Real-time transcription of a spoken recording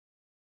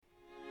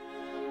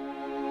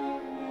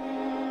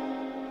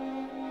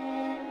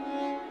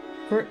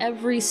For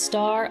every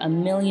star a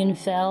million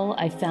fell,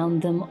 I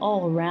found them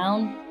all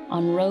around,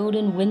 on road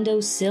and window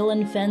sill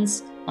and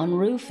fence, on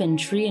roof and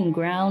tree and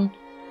ground.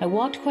 I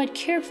walked quite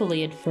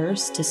carefully at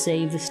first to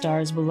save the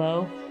stars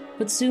below,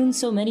 but soon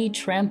so many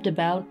tramped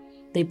about,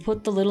 they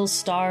put the little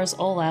stars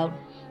all out.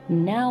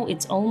 Now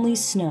it's only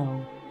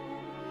snow.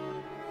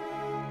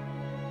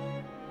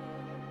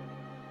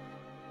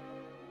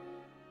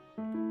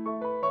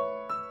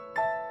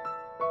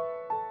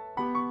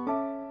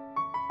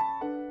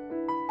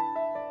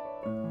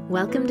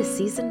 Welcome to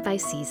Season by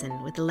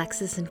Season with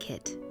Alexis and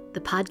Kit,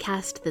 the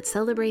podcast that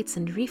celebrates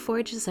and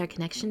reforges our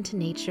connection to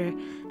nature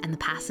and the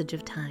passage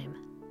of time.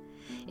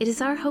 It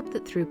is our hope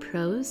that through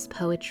prose,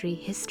 poetry,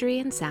 history,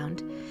 and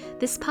sound,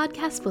 this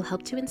podcast will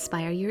help to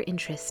inspire your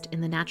interest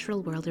in the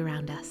natural world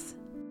around us.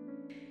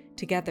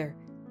 Together,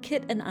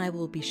 Kit and I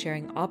will be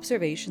sharing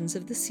observations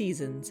of the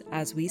seasons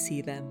as we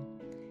see them.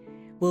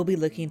 We'll be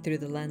looking through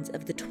the lens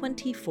of the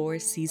 24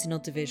 seasonal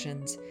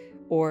divisions,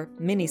 or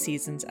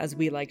mini-seasons as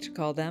we like to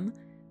call them,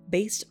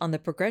 based on the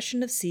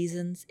progression of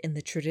seasons in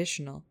the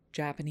traditional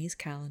Japanese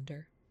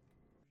calendar.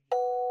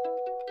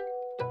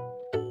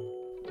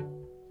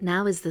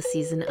 Now is the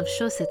season of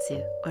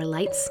Shosetsu, or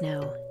light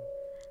snow.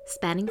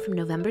 Spanning from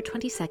November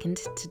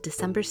 22nd to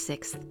December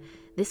 6th,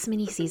 this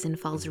mini-season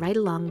falls right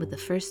along with the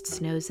first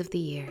snows of the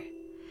year.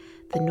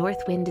 The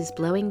north wind is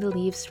blowing the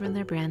leaves from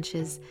their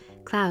branches,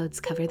 clouds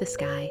cover the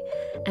sky,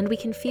 and we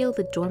can feel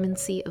the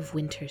dormancy of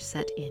winter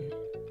set in.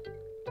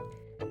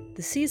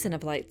 The season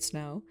of light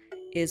snow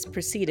is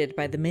preceded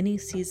by the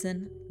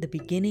mini-season, the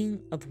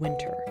beginning of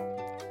winter,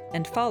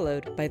 and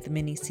followed by the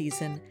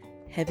mini-season,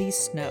 heavy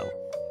snow.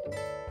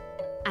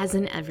 As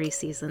in every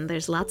season,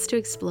 there's lots to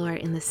explore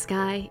in the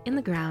sky, in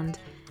the ground,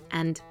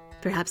 and,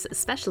 perhaps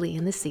especially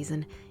in this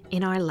season,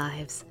 in our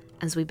lives,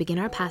 as we begin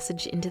our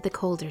passage into the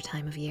colder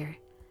time of year.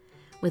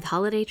 With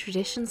holiday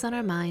traditions on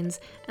our minds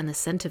and the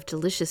scent of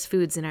delicious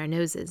foods in our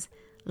noses,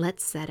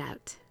 let's set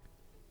out.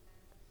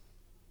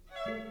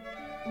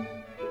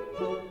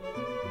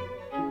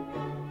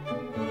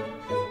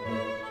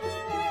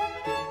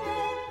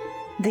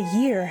 The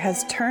year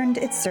has turned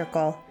its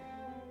circle.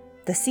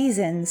 The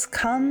seasons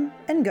come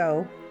and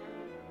go.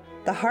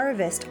 The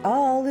harvest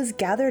all is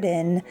gathered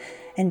in,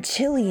 and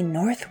chilly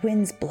north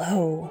winds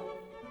blow.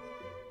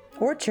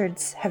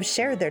 Orchards have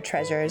shared their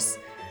treasures,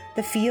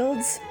 the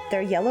fields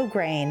their yellow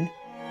grain.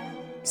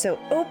 So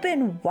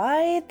open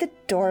wide the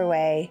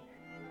doorway,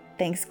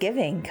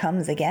 Thanksgiving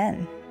comes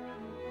again.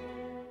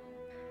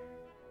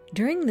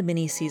 During the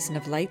mini-season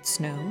of light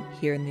snow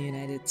here in the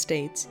United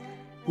States,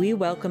 we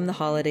welcome the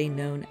holiday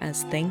known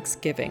as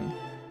Thanksgiving,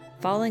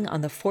 falling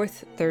on the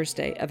fourth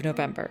Thursday of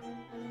November.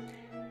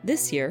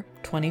 This year,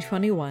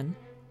 2021,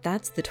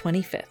 that's the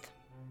 25th.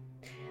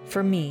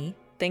 For me,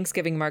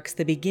 Thanksgiving marks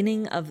the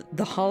beginning of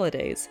the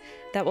holidays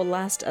that will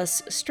last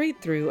us straight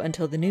through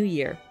until the new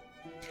year.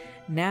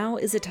 Now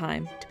is a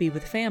time to be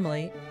with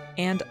family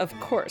and, of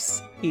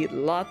course, eat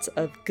lots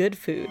of good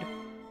food.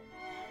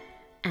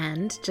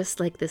 And, just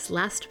like this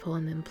last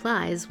poem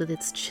implies, with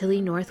its chilly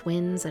north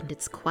winds and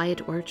its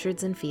quiet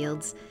orchards and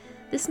fields,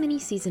 this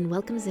mini-season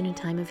welcomes in a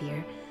time of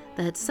year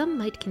that some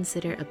might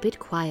consider a bit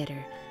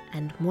quieter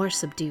and more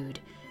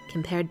subdued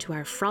compared to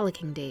our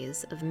frolicking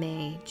days of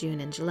May, June,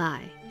 and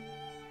July.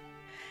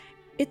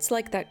 It's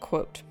like that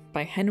quote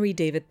by Henry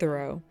David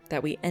Thoreau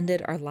that we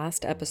ended our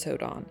last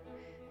episode on.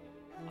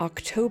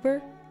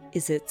 October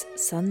is its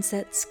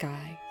sunset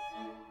sky.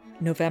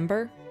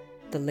 November,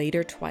 the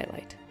later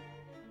twilight.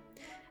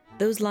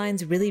 Those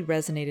lines really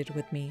resonated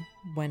with me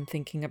when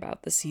thinking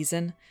about the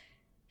season.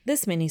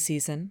 This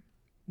mini-season,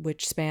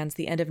 which spans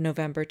the end of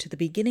November to the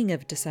beginning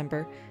of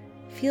December,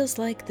 feels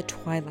like the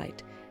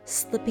twilight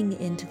slipping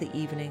into the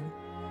evening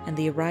and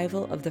the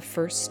arrival of the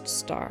first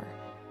star.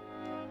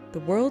 The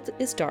world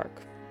is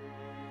dark,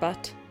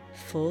 but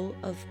full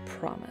of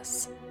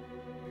promise.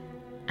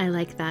 I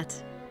like that.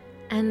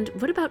 And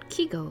what about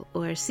Kigo,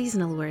 or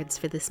seasonal words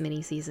for this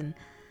mini-season?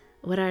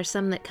 What are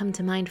some that come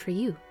to mind for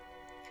you?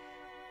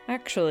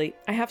 Actually,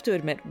 I have to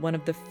admit, one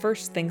of the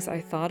first things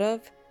I thought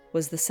of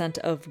was the scent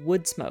of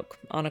wood smoke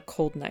on a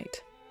cold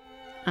night.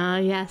 Ah,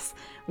 yes,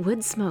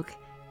 wood smoke.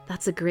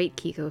 That's a great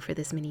Kigo for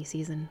this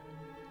mini-season.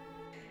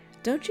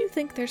 Don't you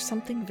think there's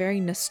something very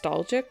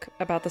nostalgic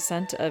about the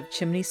scent of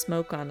chimney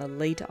smoke on a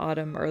late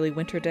autumn, early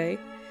winter day?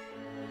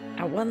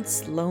 At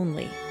once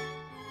lonely,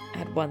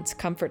 at once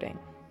comforting.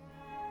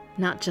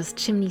 Not just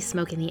chimney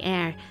smoke in the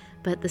air,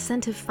 but the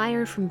scent of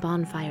fire from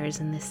bonfires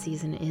in this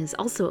season is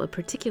also a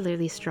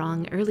particularly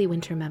strong early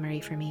winter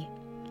memory for me.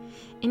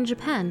 In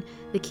Japan,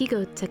 the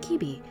Kigo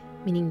takibi,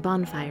 meaning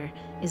bonfire,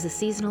 is a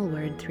seasonal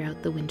word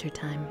throughout the winter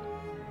time.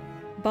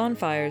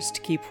 Bonfires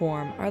to keep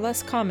warm are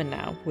less common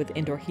now with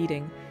indoor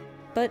heating,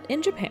 but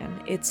in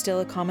Japan, it's still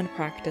a common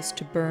practice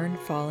to burn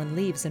fallen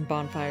leaves in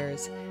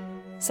bonfires.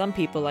 Some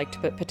people like to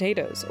put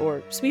potatoes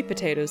or sweet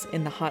potatoes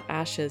in the hot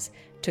ashes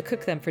to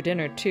cook them for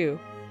dinner too,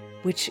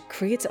 which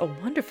creates a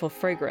wonderful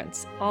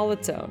fragrance all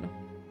its own.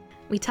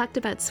 We talked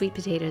about sweet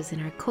potatoes in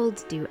our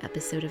Cold Dew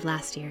episode of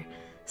last year.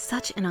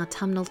 Such an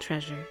autumnal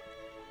treasure.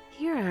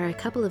 Here are a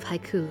couple of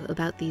haiku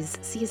about these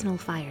seasonal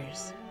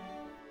fires.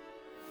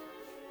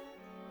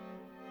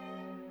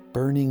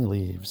 Burning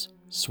leaves,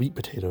 sweet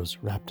potatoes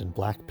wrapped in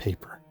black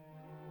paper.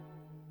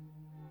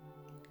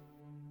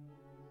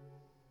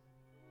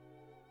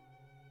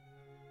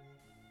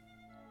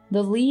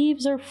 The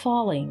leaves are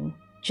falling,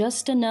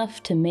 just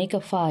enough to make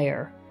a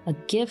fire, a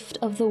gift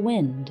of the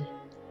wind.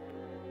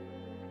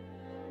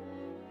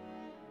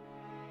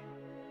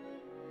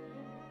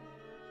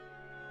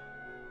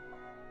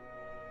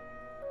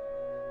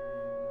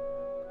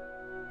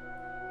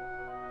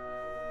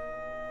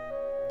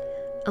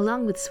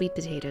 Along with sweet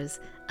potatoes,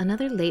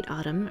 another late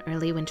autumn,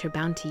 early winter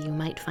bounty you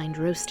might find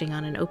roasting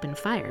on an open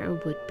fire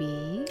would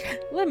be...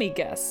 Let me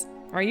guess.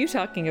 Are you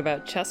talking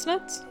about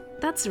chestnuts?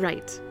 That's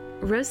right.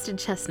 Roasted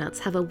chestnuts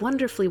have a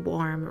wonderfully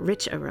warm,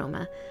 rich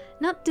aroma,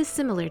 not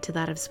dissimilar to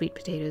that of sweet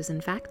potatoes,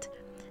 in fact.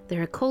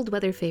 They're a cold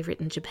weather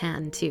favorite in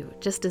Japan, too,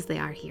 just as they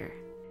are here.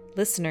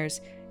 Listeners,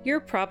 you're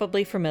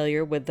probably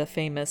familiar with the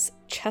famous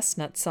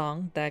chestnut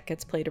song that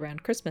gets played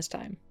around Christmas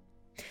time.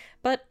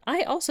 But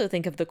I also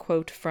think of the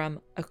quote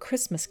from A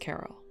Christmas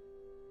Carol.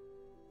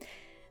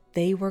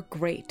 They were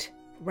great,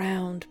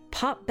 round,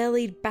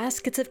 pot-bellied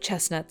baskets of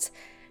chestnuts,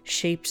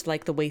 shaped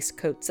like the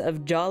waistcoats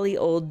of jolly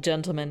old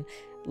gentlemen,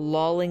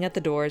 lolling at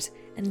the doors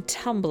and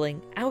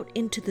tumbling out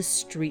into the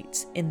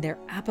streets in their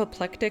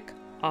apoplectic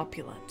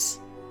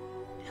opulence.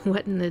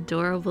 What an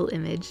adorable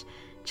image.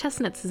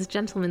 Chestnuts as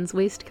gentlemen's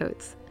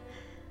waistcoats.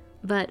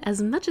 But as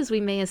much as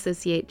we may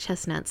associate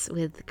chestnuts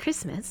with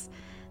Christmas,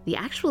 the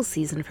actual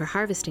season for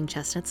harvesting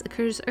chestnuts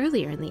occurs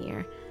earlier in the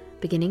year,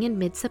 beginning in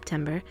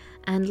mid-September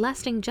and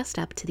lasting just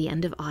up to the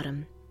end of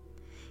autumn.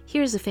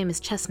 Here's a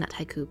famous chestnut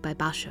haiku by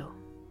Basho.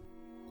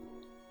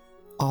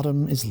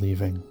 Autumn is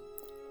leaving.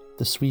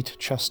 The sweet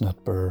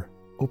chestnut burr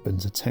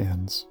opens its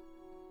hands.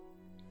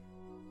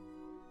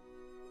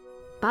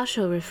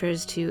 Basho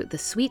refers to the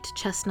sweet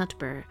chestnut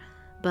burr,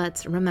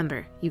 but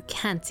remember, you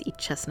can't eat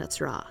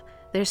chestnuts raw.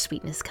 Their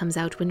sweetness comes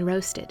out when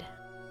roasted.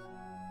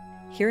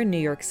 Here in New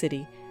York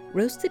City,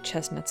 roasted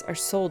chestnuts are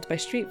sold by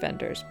street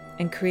vendors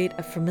and create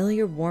a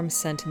familiar warm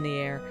scent in the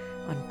air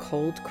on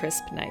cold,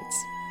 crisp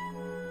nights.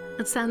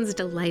 That sounds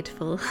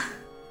delightful.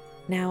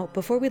 Now,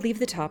 before we leave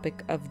the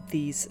topic of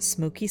these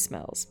smoky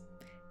smells,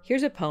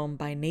 here's a poem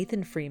by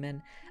Nathan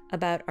Freeman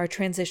about our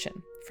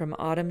transition from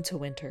autumn to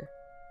winter.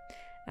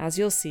 As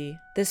you'll see,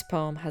 this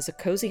poem has a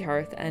cozy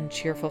hearth and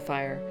cheerful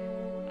fire,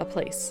 a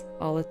place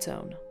all its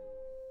own.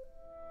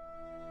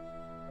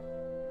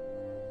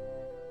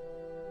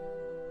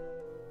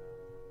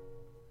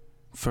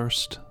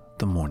 First,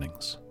 the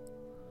mornings.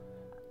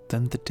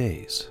 Then the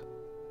days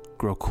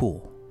grow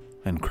cool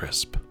and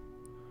crisp.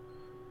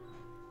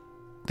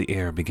 The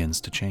air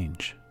begins to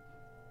change.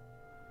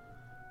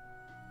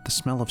 The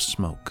smell of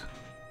smoke,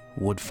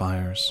 wood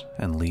fires,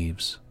 and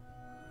leaves.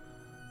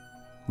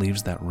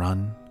 Leaves that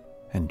run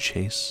and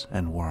chase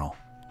and whirl.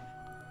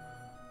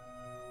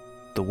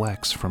 The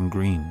wax from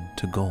green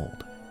to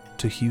gold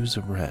to hues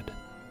of red.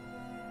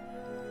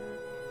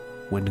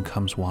 Wind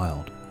comes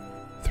wild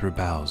through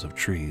boughs of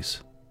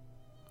trees.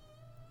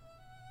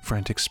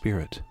 Frantic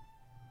spirit,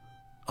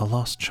 a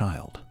lost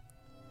child.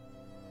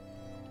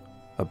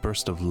 A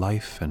burst of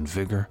life and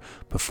vigor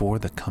before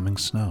the coming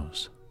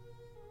snows.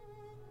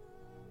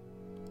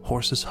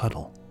 Horses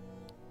huddle,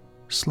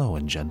 slow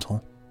and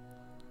gentle,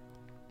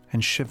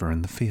 and shiver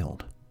in the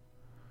field.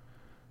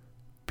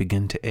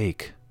 Begin to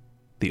ache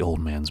the old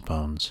man's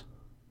bones.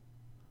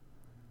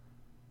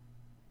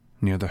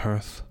 Near the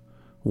hearth,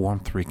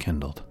 warmth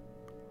rekindled.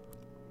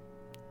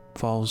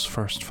 Fall's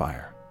first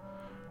fire,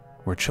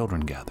 where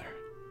children gather.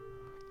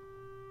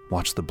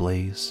 Watch the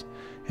blaze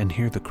and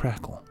hear the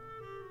crackle.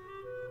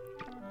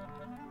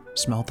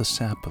 Smell the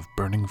sap of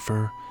burning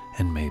fir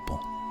and maple.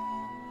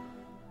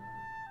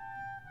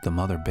 The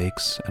mother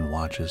bakes and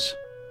watches.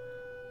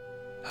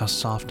 How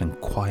soft and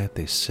quiet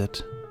they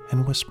sit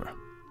and whisper.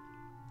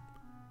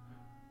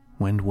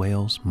 Wind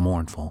wails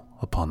mournful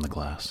upon the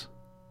glass.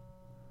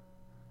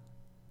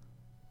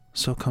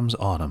 So comes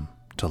autumn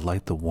to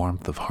light the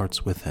warmth of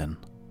hearts within,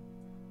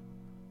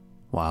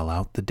 while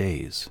out the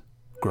days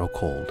grow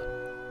cold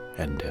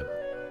and dim.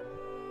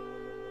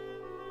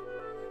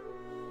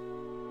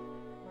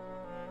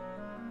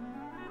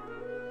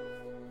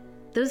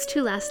 Those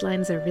two last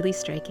lines are really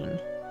striking.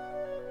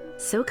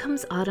 So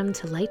comes autumn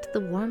to light the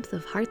warmth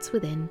of hearts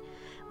within,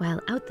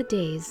 while out the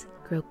days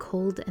grow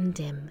cold and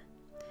dim.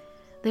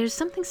 There's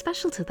something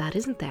special to that,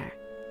 isn't there?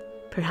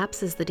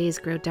 Perhaps as the days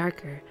grow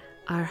darker,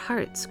 our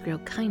hearts grow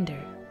kinder,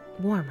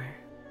 warmer.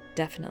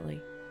 Definitely.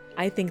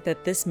 I think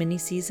that this mini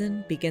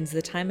season begins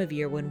the time of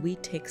year when we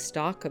take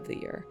stock of the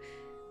year,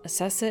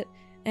 assess it,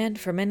 and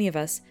for many of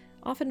us,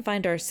 often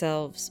find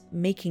ourselves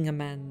making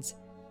amends,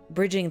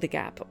 bridging the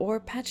gap, or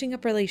patching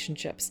up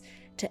relationships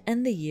to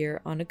end the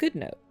year on a good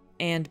note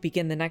and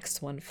begin the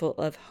next one full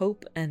of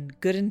hope and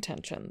good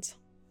intentions.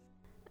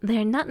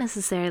 They're not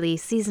necessarily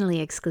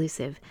seasonally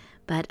exclusive,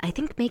 but I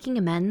think making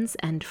amends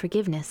and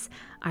forgiveness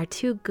are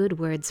two good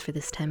words for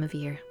this time of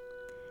year.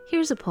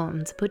 Here's a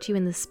poem to put you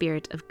in the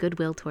spirit of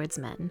goodwill towards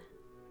men.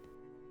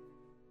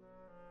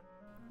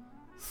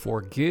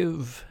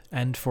 Forgive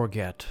and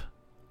forget.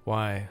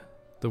 Why,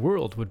 the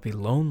world would be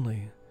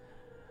lonely.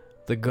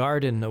 The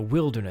garden a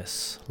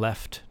wilderness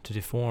left to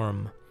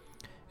deform.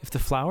 If the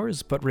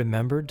flowers but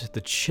remembered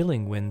the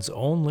chilling winds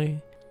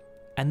only,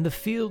 and the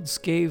fields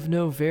gave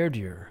no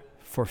verdure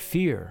for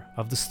fear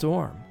of the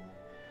storm.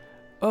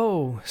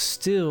 Oh,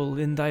 still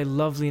in thy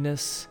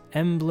loveliness,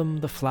 emblem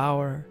the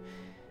flower,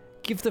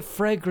 give the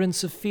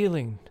fragrance of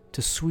feeling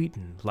to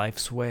sweeten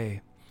life's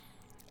way,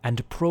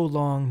 and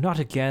prolong not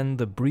again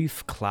the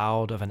brief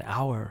cloud of an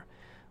hour,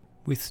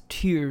 with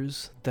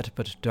tears that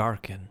but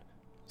darken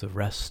the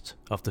rest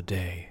of the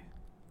day.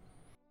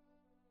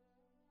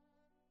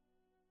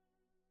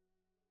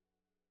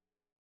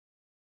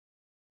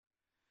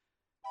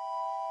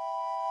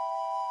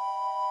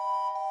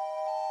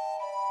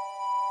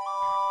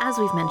 As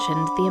we've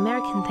mentioned, the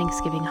American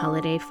Thanksgiving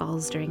holiday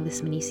falls during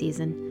this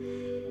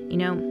mini-season. You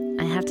know,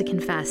 I have to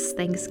confess,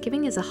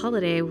 Thanksgiving is a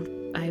holiday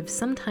I've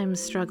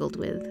sometimes struggled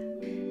with.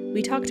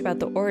 We talked about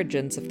the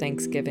origins of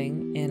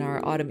Thanksgiving in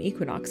our autumn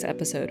equinox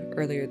episode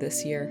earlier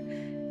this year.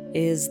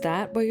 Is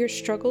that where your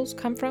struggles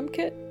come from,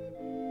 Kit?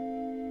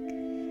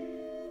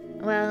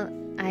 Well,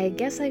 I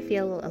guess I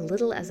feel a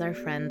little as our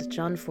friend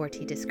John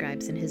Forty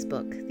describes in his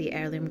book, The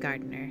Heirloom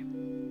Gardener.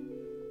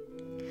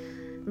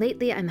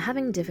 Lately, I'm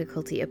having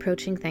difficulty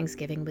approaching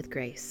Thanksgiving with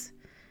grace,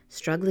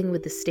 struggling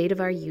with the state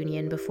of our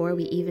union before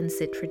we even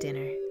sit for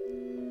dinner.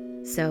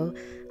 So,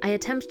 I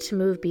attempt to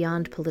move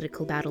beyond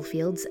political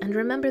battlefields and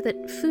remember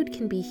that food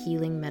can be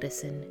healing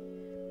medicine.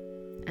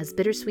 As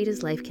bittersweet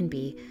as life can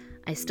be,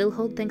 I still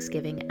hold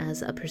Thanksgiving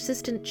as a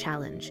persistent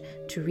challenge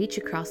to reach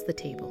across the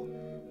table,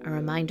 a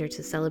reminder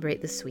to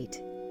celebrate the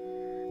sweet.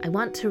 I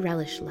want to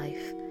relish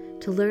life,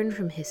 to learn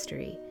from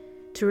history,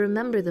 to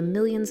remember the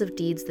millions of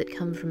deeds that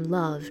come from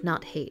love,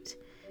 not hate,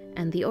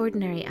 and the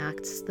ordinary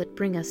acts that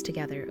bring us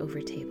together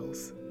over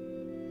tables.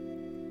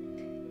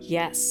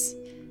 Yes,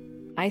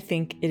 I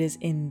think it is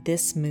in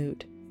this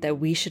mood that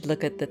we should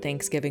look at the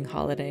Thanksgiving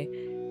holiday.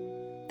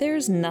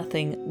 There's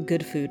nothing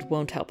good food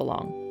won't help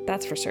along,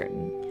 that's for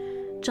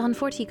certain. John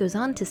Forty goes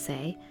on to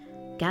say,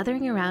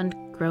 gathering around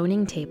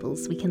groaning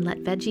tables, we can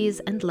let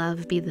veggies and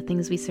love be the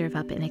things we serve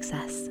up in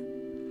excess.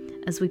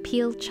 As we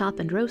peel, chop,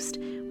 and roast,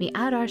 we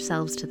add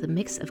ourselves to the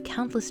mix of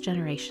countless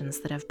generations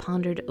that have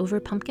pondered over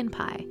pumpkin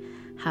pie,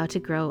 how to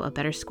grow a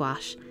better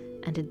squash,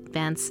 and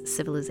advance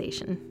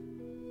civilization.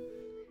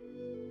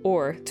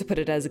 Or, to put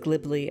it as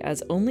glibly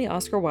as only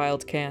Oscar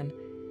Wilde can,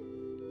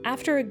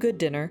 after a good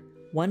dinner,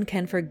 one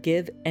can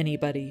forgive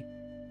anybody,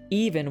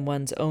 even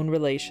one's own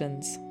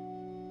relations.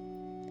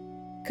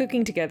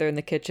 Cooking together in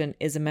the kitchen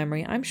is a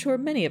memory I'm sure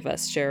many of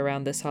us share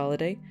around this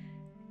holiday.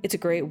 It's a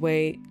great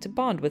way to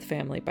bond with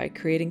family by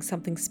creating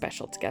something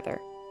special together.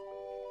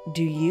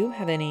 Do you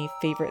have any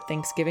favorite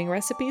Thanksgiving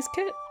recipes,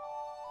 Kit?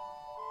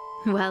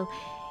 Well,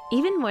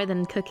 even more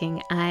than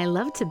cooking, I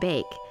love to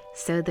bake,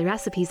 so the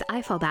recipes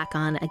I fall back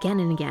on again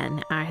and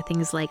again are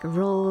things like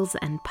rolls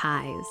and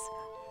pies.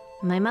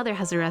 My mother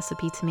has a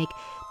recipe to make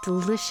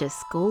delicious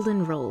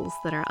golden rolls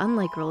that are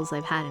unlike rolls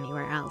I've had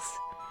anywhere else.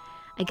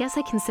 I guess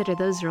I consider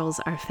those rolls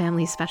our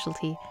family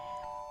specialty.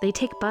 They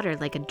take butter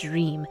like a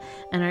dream,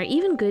 and are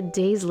even good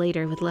days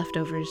later with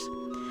leftovers.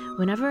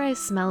 Whenever I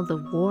smell the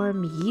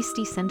warm,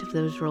 yeasty scent of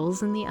those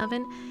rolls in the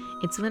oven,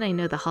 it's when I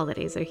know the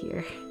holidays are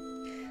here.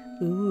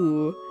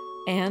 Ooh,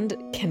 and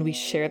can we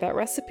share that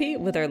recipe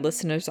with our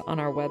listeners on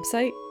our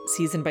website,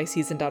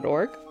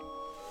 seasonbyseason.org?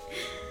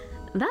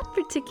 That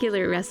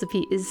particular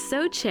recipe is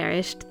so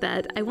cherished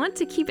that I want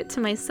to keep it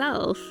to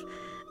myself.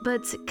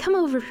 But come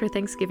over for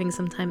Thanksgiving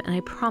sometime, and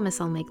I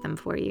promise I'll make them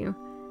for you.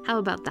 How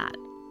about that?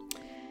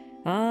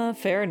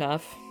 Fair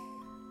enough.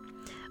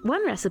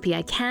 One recipe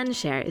I can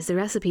share is the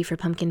recipe for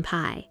pumpkin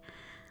pie.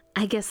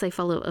 I guess I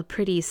follow a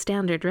pretty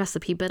standard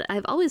recipe, but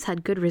I've always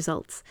had good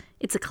results.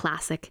 It's a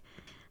classic.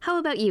 How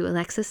about you,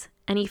 Alexis?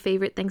 Any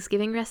favorite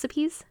Thanksgiving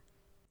recipes?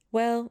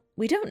 Well,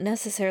 we don't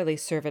necessarily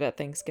serve it at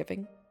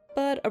Thanksgiving,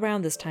 but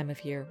around this time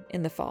of year,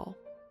 in the fall.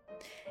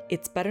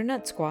 It's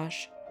butternut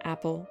squash,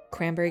 apple,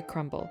 cranberry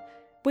crumble,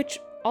 which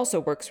also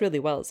works really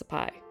well as a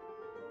pie.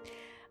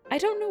 I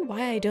don't know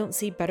why I don't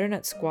see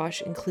butternut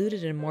squash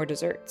included in more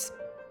desserts.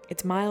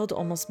 Its mild,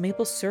 almost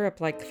maple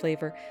syrup-like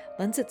flavor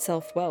lends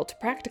itself well to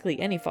practically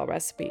any fall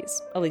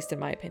recipes, at least in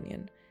my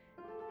opinion.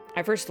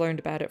 I first learned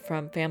about it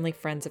from family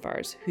friends of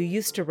ours who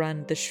used to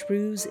run the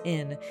Shrews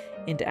Inn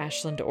into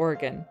Ashland,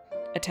 Oregon,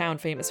 a town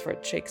famous for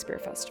its Shakespeare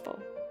Festival.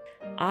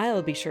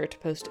 I'll be sure to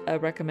post a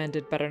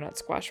recommended butternut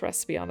squash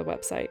recipe on the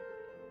website.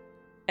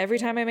 Every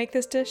time I make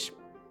this dish,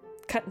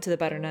 cut into the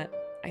butternut,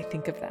 I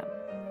think of them.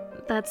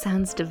 That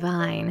sounds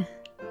divine.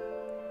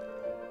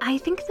 I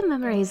think the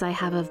memories I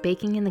have of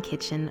baking in the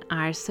kitchen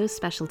are so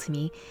special to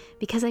me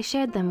because I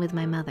shared them with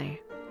my mother.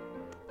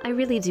 I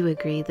really do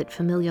agree that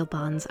familial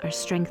bonds are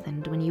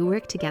strengthened when you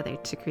work together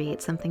to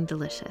create something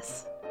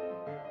delicious.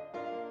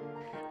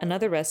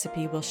 Another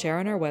recipe we'll share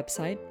on our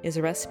website is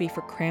a recipe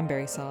for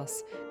cranberry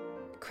sauce.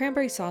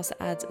 Cranberry sauce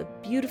adds a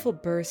beautiful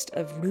burst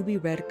of ruby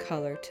red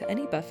color to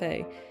any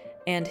buffet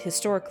and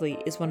historically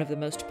is one of the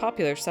most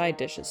popular side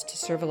dishes to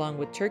serve along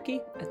with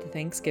turkey at the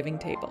Thanksgiving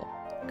table.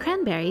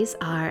 Cranberries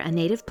are a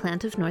native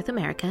plant of North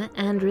America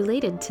and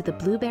related to the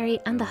blueberry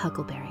and the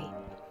huckleberry.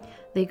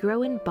 They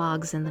grow in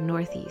bogs in the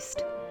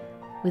Northeast,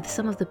 with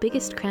some of the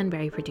biggest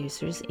cranberry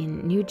producers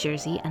in New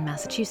Jersey and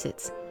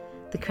Massachusetts.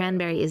 The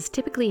cranberry is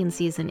typically in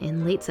season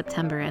in late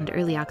September and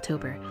early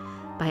October.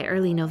 By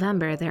early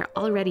November, they're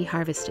already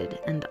harvested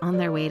and on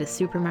their way to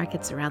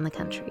supermarkets around the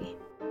country.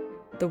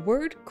 The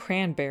word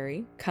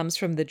cranberry comes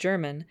from the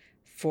German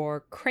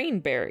for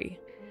craneberry,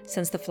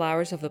 since the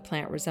flowers of the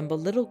plant resemble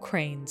little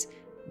cranes,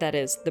 that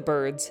is, the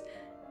birds.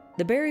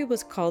 The berry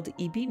was called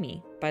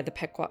ibimi by the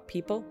Pequot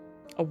people,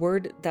 a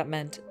word that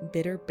meant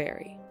bitter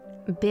berry.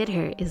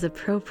 Bitter is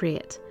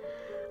appropriate.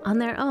 On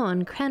their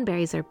own,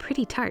 cranberries are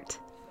pretty tart.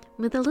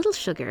 With a little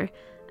sugar,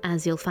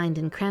 as you'll find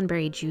in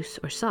cranberry juice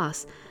or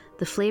sauce,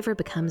 the flavor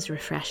becomes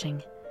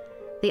refreshing.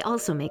 They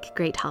also make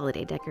great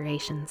holiday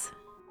decorations.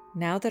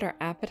 Now that our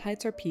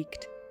appetites are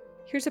piqued,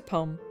 here's a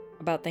poem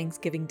about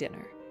Thanksgiving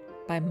dinner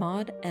by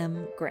Maud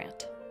M.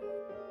 Grant.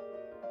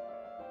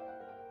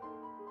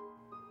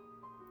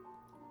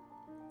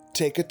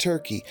 Take a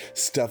turkey,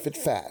 stuff it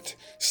fat,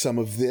 some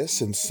of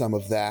this and some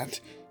of that.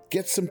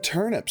 Get some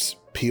turnips,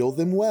 peel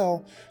them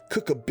well,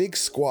 cook a big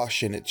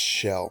squash in its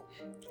shell.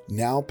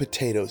 Now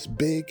potatoes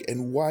big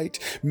and white,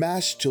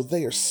 mashed till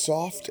they are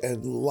soft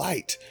and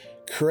light.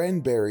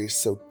 Cranberries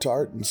so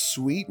tart and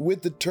sweet,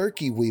 with the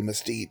turkey we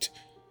must eat.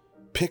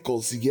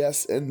 Pickles,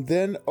 yes, and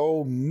then,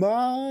 oh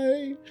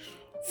my,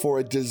 for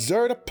a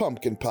dessert a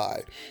pumpkin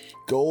pie.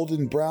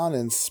 Golden brown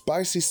and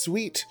spicy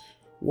sweet.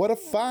 What a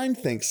fine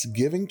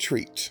Thanksgiving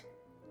treat.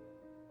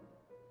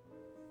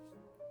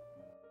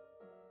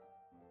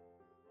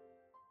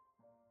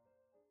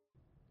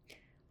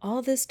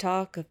 All this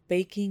talk of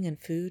baking and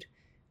food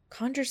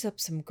conjures up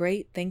some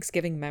great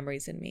Thanksgiving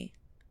memories in me.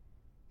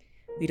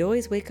 We'd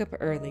always wake up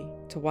early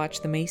to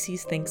watch the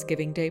Macy's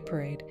Thanksgiving Day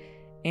Parade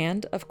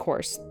and, of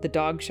course, the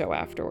dog show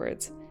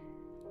afterwards.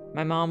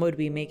 My mom would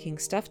be making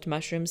stuffed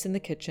mushrooms in the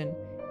kitchen,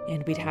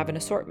 and we'd have an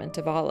assortment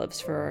of olives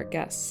for our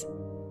guests.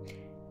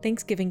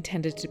 Thanksgiving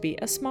tended to be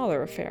a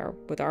smaller affair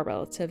with our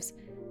relatives,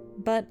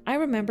 but I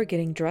remember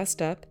getting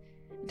dressed up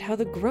and how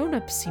the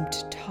grown-ups seemed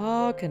to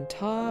talk and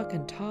talk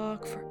and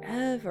talk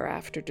forever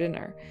after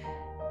dinner.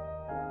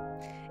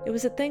 It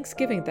was at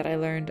Thanksgiving that I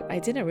learned I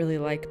didn't really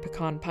like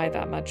pecan pie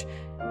that much,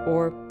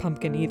 or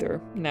pumpkin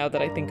either, now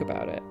that I think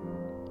about it.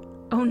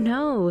 Oh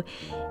no,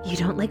 you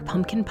don't like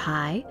pumpkin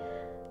pie?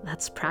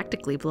 That's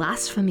practically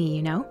blasphemy,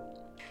 you know?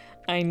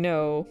 I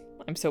know,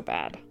 I'm so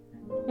bad.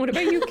 What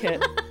about you,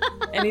 Kit?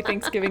 Any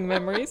Thanksgiving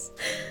memories?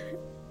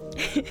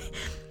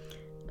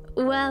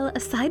 Well,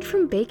 aside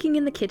from baking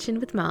in the kitchen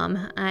with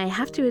Mom, I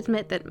have to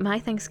admit that my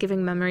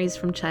Thanksgiving memories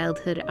from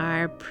childhood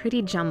are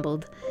pretty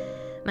jumbled.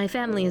 My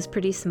family is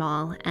pretty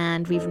small,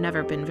 and we've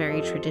never been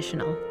very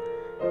traditional.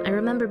 I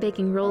remember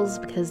baking rolls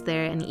because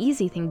they're an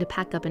easy thing to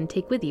pack up and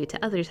take with you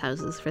to others'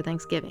 houses for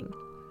Thanksgiving.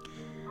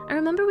 I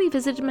remember we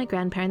visited my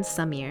grandparents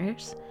some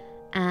years,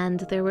 and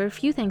there were a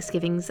few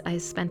Thanksgivings I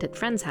spent at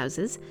friends'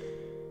 houses.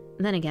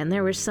 Then again,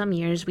 there were some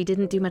years we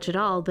didn't do much at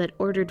all but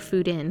ordered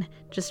food in,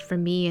 just for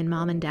me and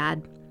Mom and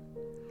Dad.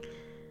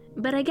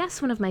 But I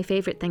guess one of my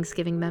favorite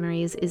Thanksgiving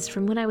memories is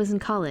from when I was in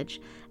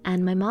college,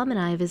 and my mom and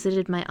I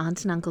visited my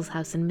aunt and uncle's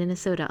house in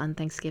Minnesota on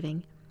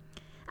Thanksgiving.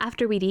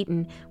 After we'd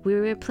eaten, we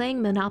were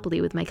playing Monopoly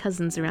with my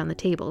cousins around the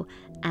table,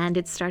 and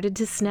it started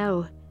to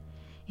snow.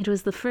 It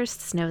was the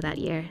first snow that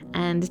year,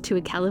 and to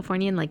a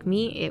Californian like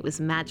me, it was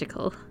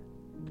magical.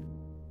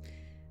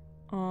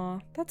 Aw,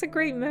 that's a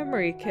great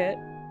memory, Kit.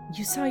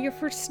 You saw your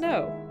first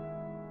snow.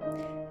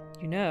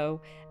 You know,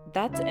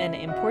 that's an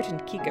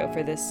important kiko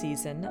for this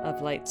season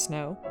of light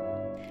snow.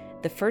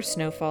 The first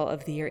snowfall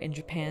of the year in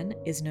Japan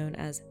is known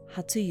as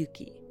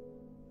Hatsuyuki.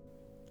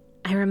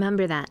 I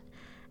remember that.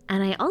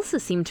 And I also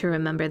seem to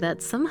remember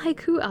that some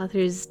haiku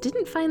authors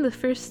didn't find the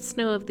first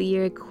snow of the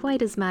year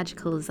quite as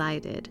magical as I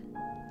did.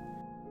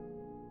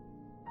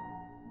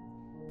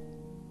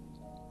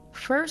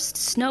 First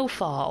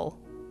snowfall,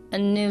 a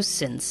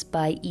nuisance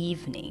by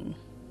evening.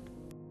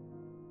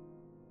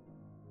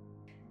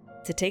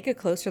 To take a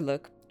closer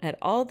look at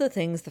all the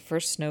things the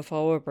first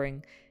snowfall will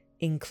bring,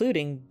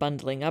 including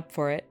bundling up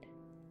for it,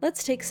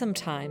 let's take some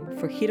time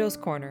for Hiro's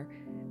Corner,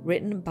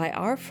 written by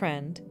our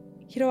friend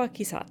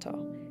Hiroaki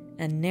Sato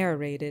and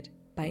narrated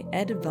by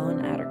Ed von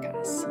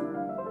Aderkas.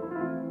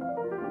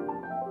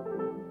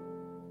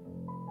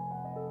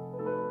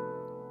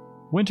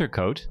 Winter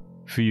coat,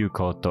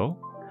 fuyukoto,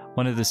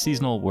 one of the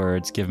seasonal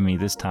words given me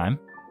this time,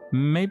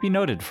 may be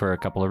noted for a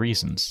couple of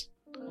reasons.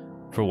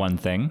 For one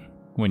thing,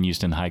 when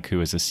used in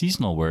haiku as a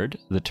seasonal word,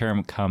 the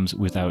term comes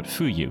without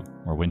fuyu,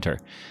 or winter,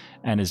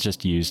 and is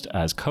just used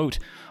as coat,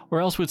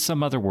 or else with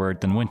some other word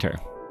than winter.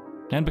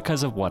 And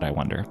because of what, I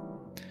wonder?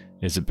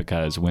 Is it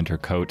because winter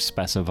coat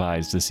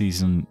specifies the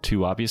season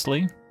too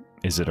obviously?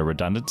 Is it a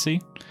redundancy?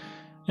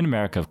 In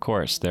America, of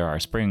course, there are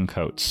spring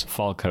coats,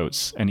 fall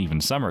coats, and even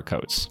summer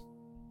coats.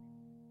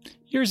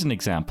 Here's an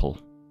example.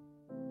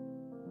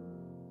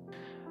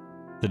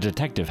 The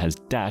detective has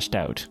dashed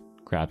out,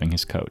 grabbing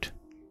his coat.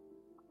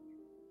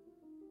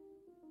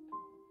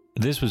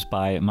 This was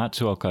by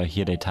Matsuoka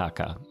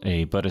Hidetaka,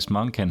 a Buddhist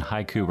monk and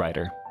haiku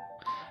writer.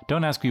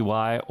 Don't ask me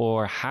why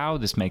or how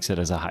this makes it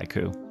as a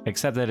haiku,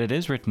 except that it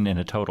is written in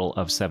a total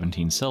of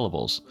 17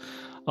 syllables.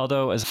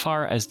 Although as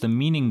far as the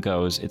meaning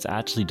goes, it's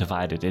actually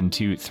divided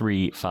into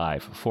 3,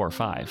 5, 4,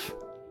 5.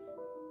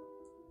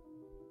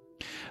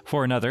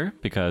 For another,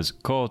 because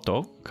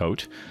koto,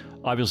 coat,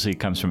 obviously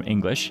comes from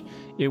English,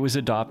 it was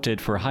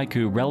adopted for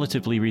haiku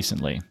relatively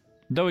recently,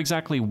 though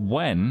exactly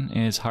when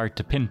is hard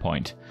to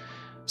pinpoint.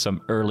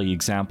 Some early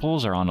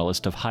examples are on a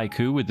list of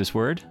haiku with this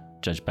word,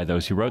 judged by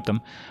those who wrote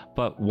them,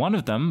 but one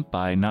of them,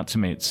 by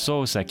Natsume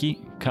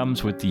Soseki,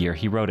 comes with the year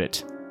he wrote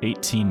it,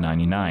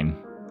 1899.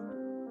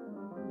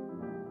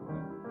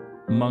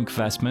 Monk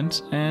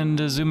vestment and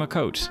Azuma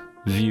coat,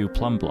 view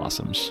plum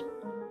blossoms.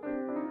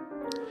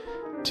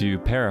 To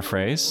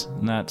paraphrase,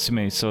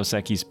 Natsume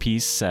Soseki's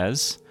piece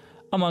says,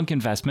 "A monk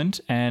in vestment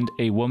and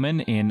a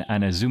woman in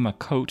an Azuma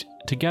coat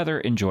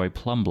together enjoy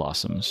plum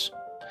blossoms."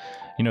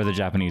 You know, the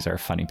Japanese are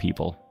funny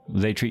people.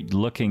 They treat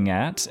looking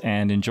at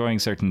and enjoying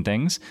certain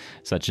things,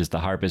 such as the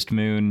harvest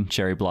moon,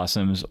 cherry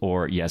blossoms,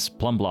 or, yes,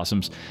 plum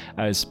blossoms,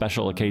 as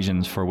special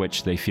occasions for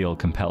which they feel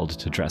compelled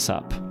to dress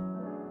up.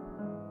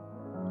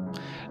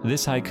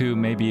 This haiku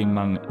may be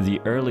among the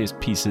earliest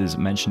pieces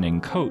mentioning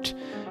coat,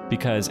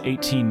 because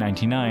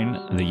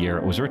 1899, the year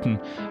it was written,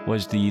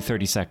 was the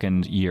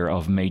 32nd year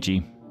of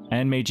Meiji.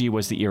 And Meiji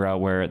was the era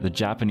where the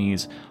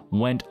Japanese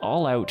went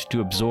all out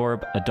to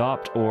absorb,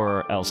 adopt,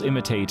 or else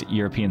imitate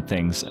European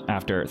things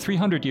after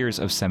 300 years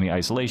of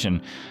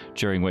semi-isolation,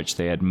 during which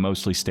they had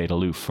mostly stayed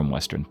aloof from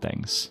Western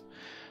things.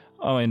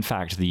 Oh, in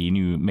fact, the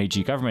new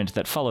Meiji government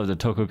that followed the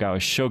Tokugawa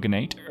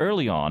shogunate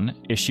early on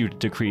issued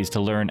decrees to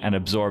learn and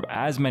absorb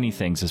as many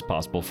things as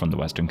possible from the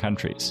Western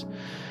countries.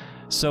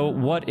 So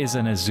what is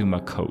an Azuma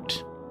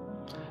coat?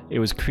 It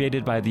was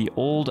created by the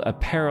old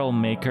apparel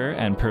maker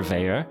and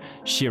purveyor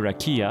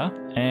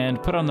Shirakiya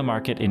and put on the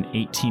market in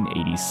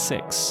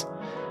 1886.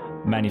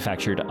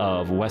 Manufactured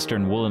of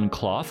Western woolen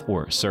cloth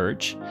or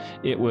serge,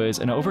 it was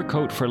an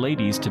overcoat for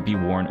ladies to be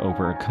worn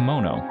over a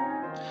kimono.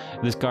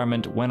 This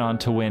garment went on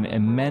to win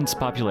immense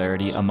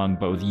popularity among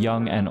both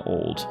young and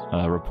old,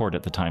 a report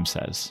at the time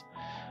says.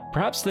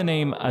 Perhaps the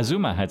name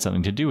Azuma had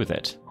something to do with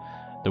it.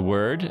 The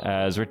word,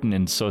 as written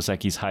in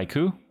Soseki's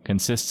haiku,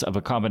 consists of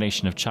a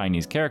combination of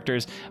Chinese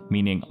characters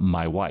meaning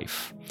my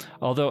wife,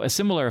 although a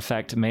similar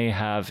effect may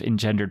have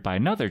engendered by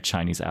another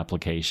Chinese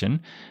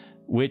application,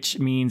 which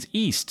means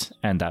east,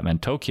 and that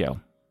meant Tokyo.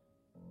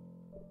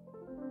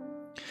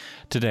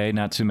 Today,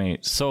 Natsume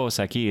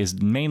Soseki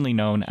is mainly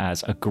known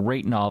as a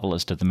great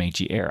novelist of the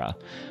Meiji era,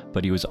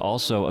 but he was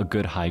also a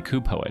good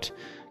haiku poet,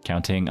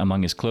 counting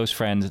among his close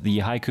friends the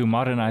haiku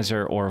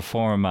modernizer or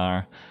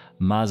reformer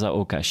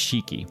Masaoka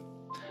Shiki.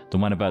 The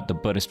one about the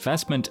Buddhist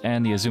vestment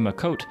and the Azuma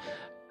coat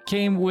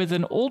came with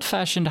an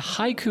old-fashioned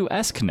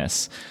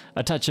haiku-esqueness,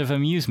 a touch of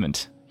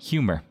amusement,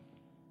 humor.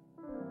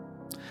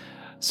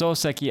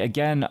 Soseki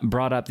again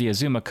brought up the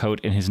Azuma coat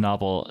in his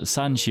novel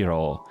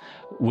Sanshiro,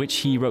 which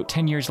he wrote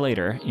 10 years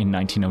later in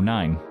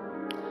 1909.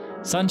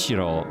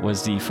 Sanshiro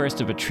was the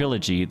first of a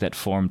trilogy that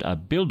formed a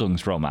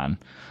Bildungsroman,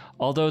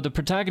 although the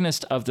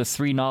protagonists of the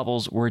 3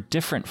 novels were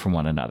different from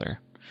one another.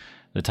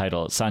 The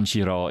title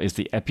Sanshiro is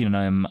the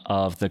eponym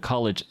of the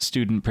college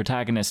student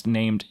protagonist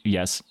named,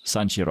 yes,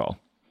 Sanshiro.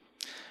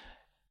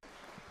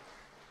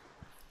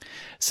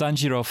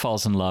 Sanshiro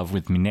falls in love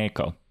with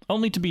Mineko,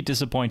 only to be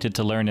disappointed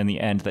to learn in the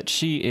end that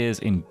she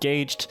is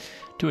engaged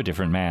to a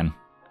different man.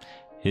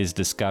 His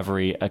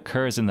discovery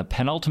occurs in the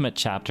penultimate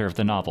chapter of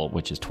the novel,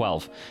 which is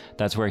 12.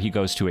 That's where he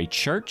goes to a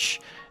church.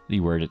 The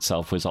word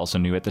itself was also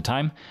new at the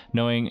time,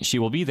 knowing she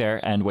will be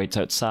there and waits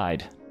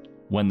outside.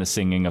 When the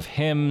singing of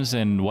hymns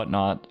and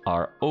whatnot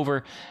are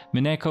over,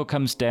 Mineko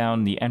comes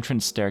down the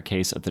entrance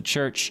staircase of the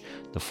church,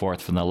 the 4th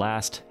from the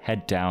last,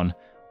 head down,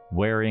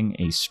 wearing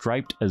a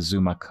striped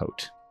Azuma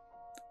coat.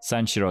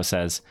 Sanshiro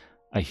says,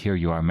 "I hear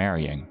you are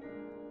marrying."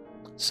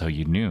 "So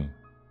you knew,"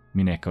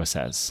 Mineko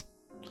says.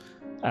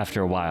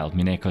 After a while,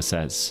 Mineko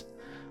says,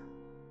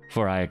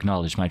 "For I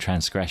acknowledge my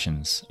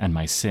transgressions, and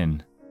my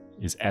sin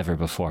is ever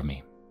before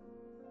me."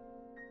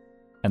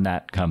 And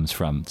that comes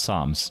from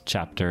Psalms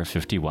chapter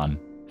 51.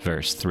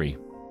 Verse 3.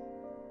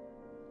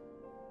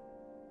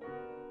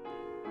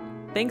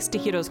 Thanks to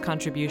Hiro's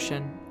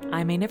contribution,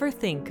 I may never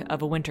think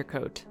of a winter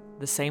coat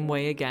the same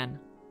way again.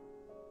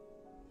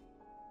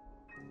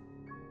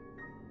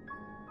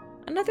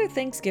 Another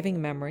Thanksgiving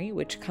memory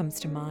which comes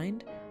to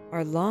mind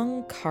are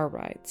long car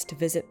rides to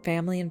visit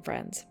family and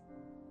friends.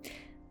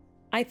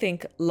 I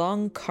think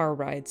long car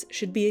rides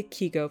should be a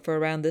Kigo for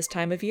around this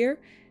time of year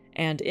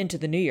and into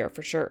the new year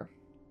for sure.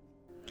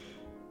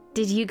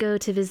 Did you go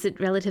to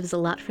visit relatives a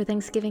lot for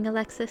Thanksgiving,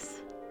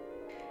 Alexis?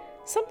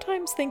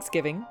 Sometimes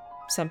Thanksgiving,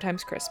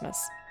 sometimes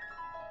Christmas.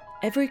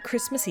 Every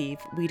Christmas Eve,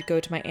 we'd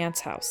go to my aunt's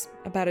house,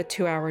 about a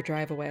 2-hour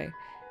drive away.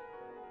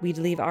 We'd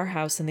leave our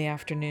house in the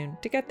afternoon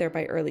to get there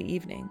by early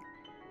evening.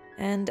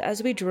 And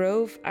as we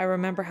drove, I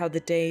remember how the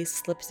day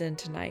slipped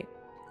into night.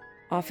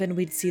 Often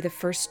we'd see the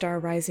first star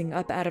rising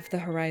up out of the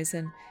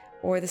horizon,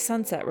 or the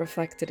sunset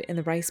reflected in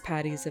the rice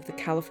paddies of the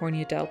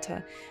California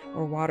Delta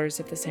or waters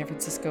of the San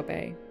Francisco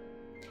Bay.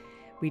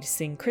 We'd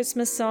sing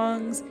Christmas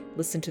songs,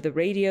 listen to the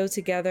radio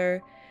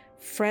together,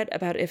 fret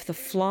about if the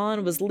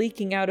flan was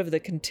leaking out of the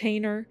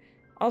container,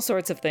 all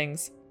sorts of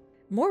things.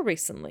 More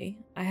recently,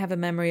 I have a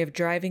memory of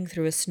driving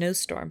through a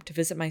snowstorm to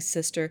visit my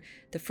sister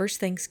the first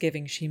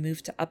Thanksgiving she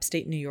moved to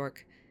upstate New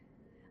York.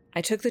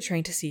 I took the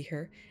train to see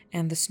her,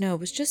 and the snow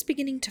was just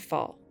beginning to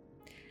fall.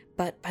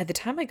 But by the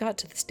time I got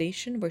to the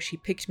station where she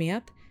picked me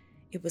up,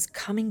 it was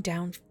coming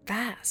down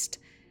fast.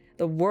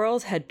 The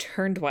world had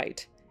turned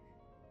white.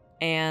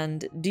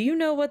 And do you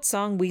know what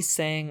song we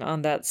sang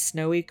on that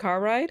snowy car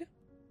ride?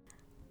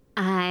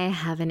 I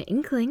have an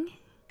inkling.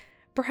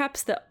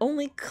 Perhaps the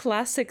only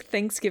classic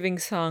Thanksgiving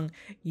song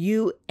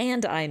you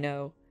and I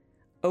know,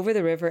 Over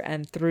the River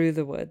and Through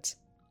the Woods.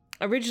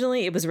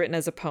 Originally, it was written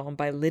as a poem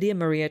by Lydia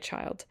Maria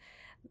Child.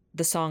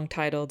 The song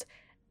titled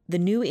The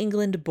New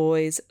England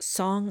Boys'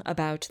 Song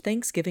About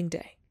Thanksgiving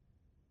Day.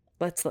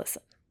 Let's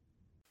listen.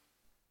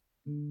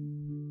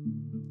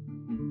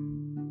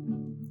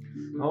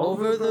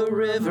 Over the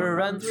river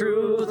and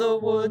through the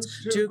woods,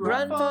 to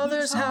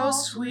grandfather's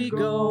house we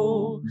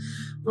go.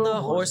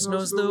 The horse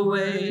knows the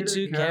way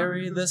to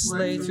carry the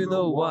sleigh through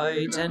the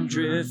white and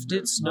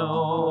drifted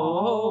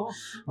snow.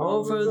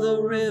 Over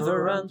the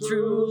river and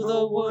through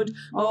the wood,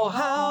 oh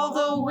how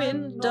the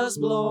wind does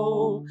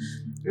blow.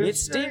 It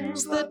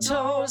stings the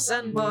toes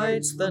and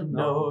bites the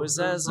nose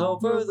as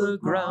over the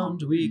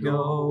ground we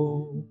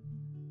go.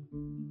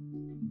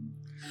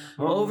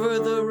 Over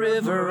the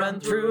river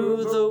and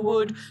through the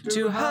wood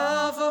to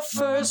have a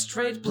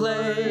first-rate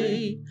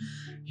play.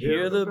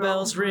 Hear the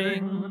bells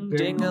ring,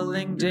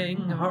 ding-a-ling-ding,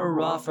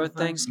 hurrah for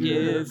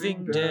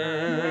Thanksgiving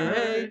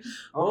Day.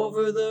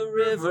 Over the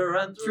river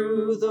and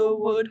through the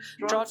wood,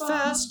 trot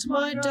fast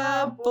my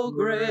dapple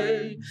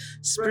gray.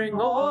 Spring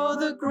o'er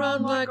the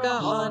ground like a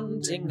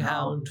hunting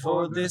hound,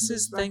 for this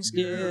is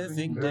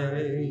Thanksgiving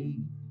Day.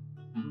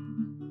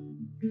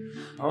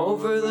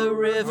 Over the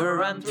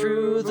river and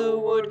through the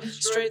wood,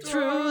 straight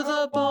through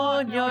the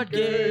barnyard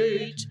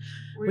gate.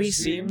 We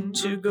seem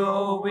to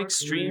go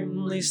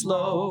extremely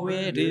slow,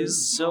 it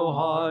is so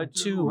hard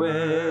to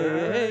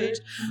wait.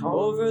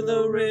 Over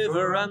the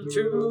river and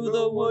through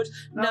the wood,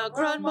 now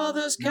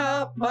grandmother's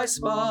cap I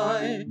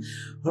spy.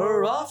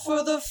 Hurrah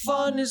for the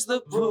fun, is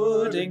the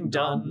pudding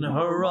done?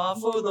 Hurrah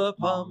for the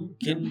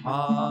pumpkin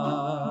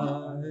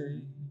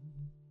pie.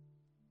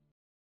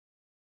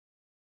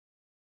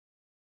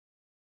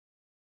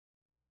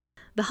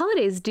 The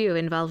holidays do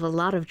involve a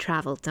lot of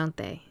travel, don't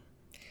they?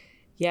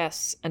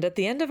 Yes, and at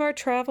the end of our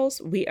travels,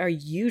 we are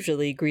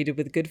usually greeted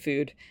with good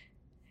food.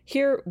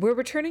 Here, we're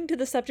returning to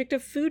the subject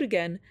of food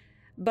again,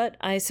 but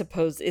I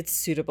suppose it's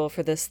suitable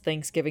for this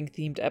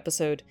Thanksgiving-themed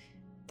episode.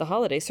 The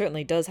holiday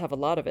certainly does have a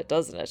lot of it,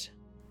 doesn't it?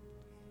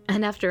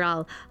 And after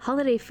all,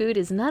 holiday food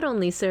is not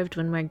only served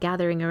when we're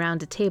gathering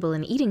around a table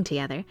and eating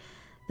together,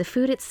 the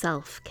food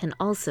itself can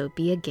also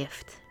be a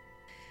gift.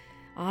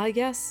 Ah,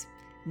 yes.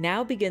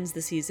 Now begins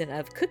the season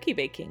of cookie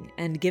baking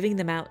and giving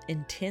them out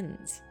in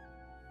tins.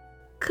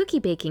 Cookie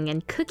baking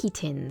and cookie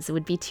tins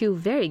would be two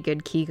very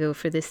good Kigo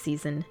for this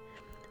season.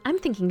 I'm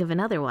thinking of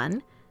another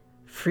one,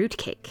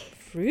 fruitcake.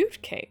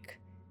 Fruitcake?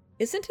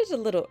 Isn't it a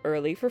little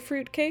early for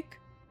fruitcake?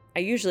 I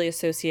usually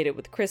associate it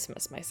with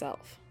Christmas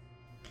myself.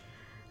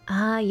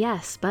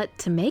 Yes, but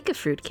to make a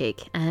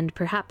fruitcake and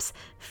perhaps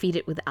feed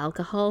it with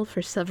alcohol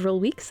for several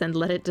weeks and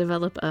let it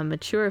develop a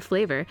mature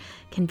flavor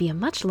can be a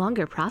much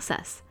longer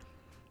process.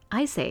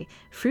 I say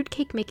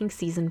fruitcake making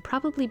season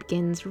probably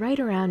begins right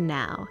around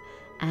now,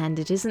 and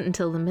it isn't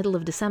until the middle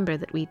of December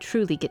that we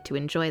truly get to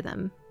enjoy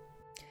them.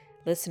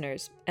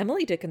 Listeners,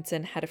 Emily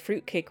Dickinson had a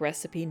fruitcake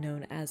recipe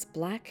known as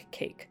black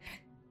cake.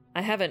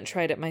 I haven't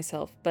tried it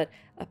myself, but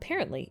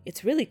apparently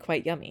it's really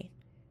quite yummy.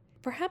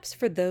 Perhaps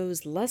for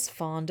those less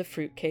fond of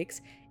fruitcakes,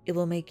 it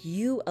will make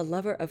you a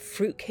lover of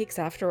fruitcakes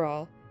after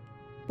all.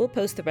 We'll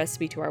post the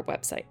recipe to our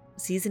website,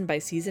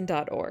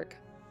 seasonbyseason.org.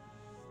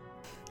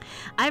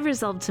 I've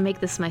resolved to make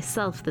this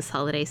myself this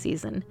holiday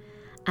season.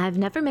 I've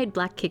never made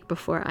black cake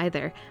before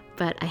either,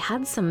 but I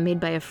had some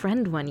made by a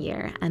friend one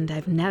year, and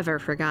I've never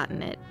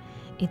forgotten it.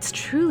 It's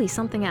truly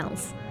something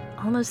else,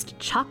 almost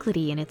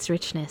chocolatey in its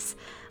richness,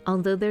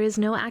 although there is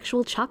no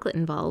actual chocolate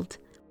involved.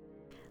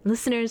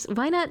 Listeners,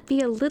 why not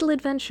be a little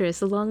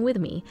adventurous along with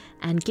me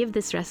and give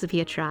this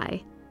recipe a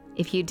try?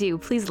 If you do,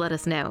 please let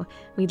us know.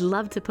 We'd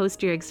love to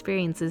post your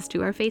experiences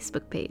to our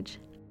Facebook page.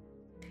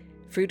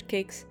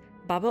 Fruitcakes,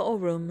 baba o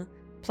rum,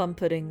 plum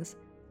puddings,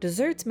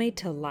 desserts made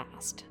to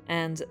last,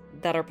 and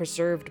that are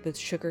preserved with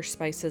sugar,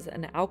 spices,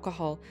 and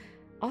alcohol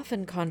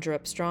often conjure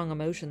up strong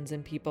emotions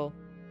in people.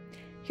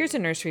 Here's a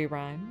nursery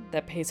rhyme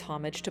that pays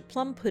homage to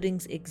plum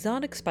pudding's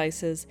exotic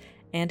spices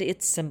and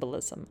its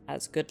symbolism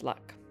as good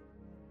luck.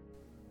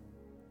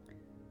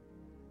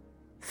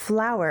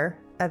 Flower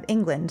of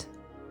England,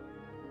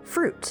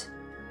 fruit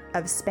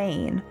of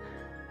Spain,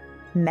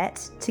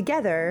 met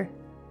together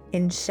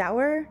in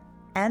shower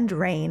and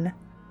rain.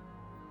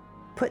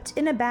 put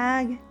in a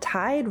bag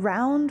tied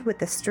round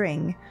with a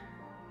string.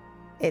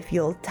 If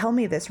you'll tell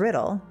me this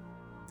riddle,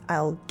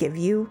 I'll give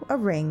you a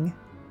ring.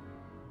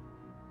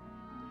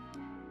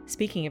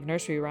 Speaking of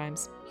nursery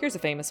rhymes, here's a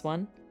famous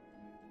one.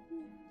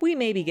 We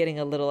may be getting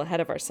a little ahead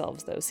of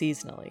ourselves, though,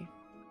 seasonally.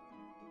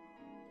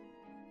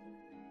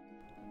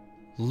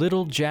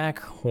 Little Jack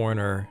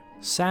Horner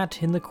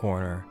sat in the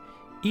corner,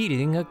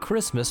 eating a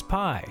Christmas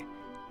pie.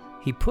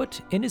 He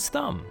put in his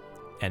thumb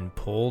and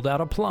pulled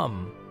out a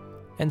plum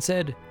and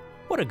said,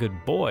 "What a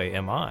good boy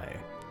am I."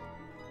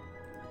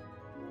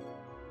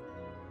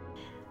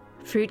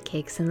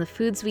 Fruitcakes and the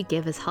foods we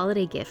give as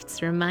holiday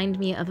gifts remind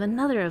me of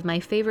another of my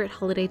favorite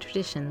holiday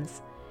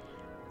traditions.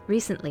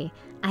 Recently,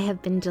 I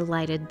have been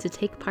delighted to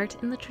take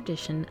part in the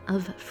tradition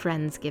of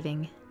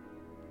Friendsgiving.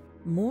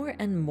 More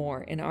and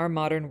more in our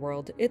modern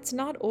world, it's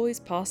not always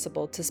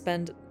possible to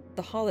spend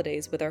the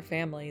holidays with our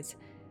families.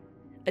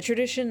 A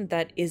tradition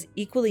that is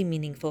equally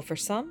meaningful for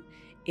some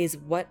is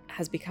what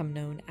has become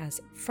known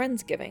as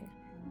Friendsgiving,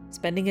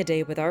 spending a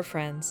day with our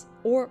friends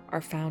or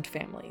our found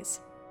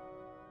families.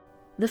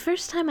 The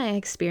first time I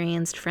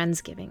experienced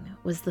Friendsgiving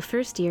was the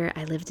first year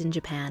I lived in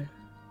Japan.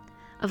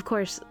 Of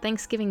course,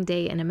 Thanksgiving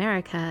Day in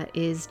America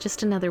is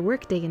just another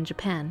work day in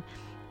Japan.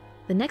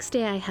 The next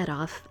day I had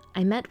off,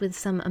 I met with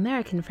some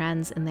American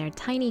friends in their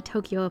tiny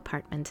Tokyo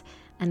apartment,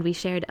 and we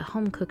shared a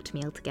home-cooked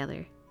meal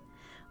together.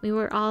 We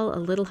were all a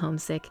little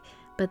homesick,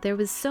 but there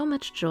was so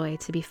much joy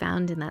to be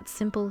found in that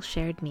simple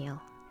shared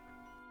meal.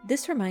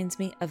 This reminds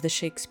me of the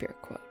Shakespeare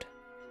quote,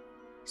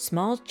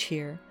 "Small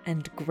cheer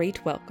and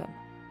great welcome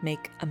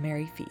make a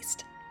merry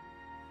feast."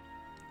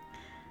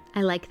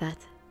 I like that.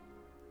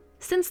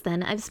 Since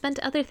then, I've spent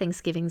other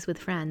Thanksgivings with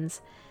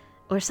friends,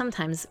 or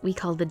sometimes we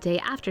call the day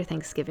after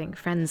Thanksgiving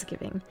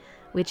Friendsgiving,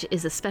 which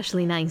is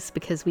especially nice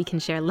because we can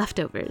share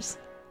leftovers.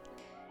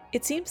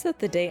 It seems that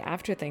the day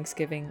after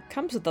Thanksgiving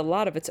comes with a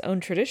lot of its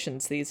own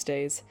traditions these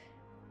days.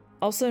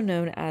 Also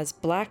known as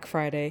Black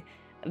Friday,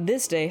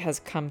 this day has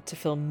come to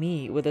fill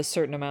me with a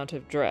certain amount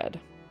of dread.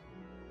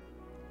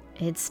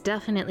 It's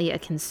definitely a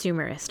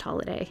consumerist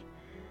holiday.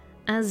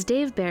 As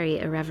Dave Barry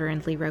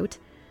irreverently wrote,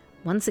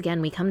 "Once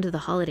again we come to the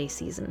holiday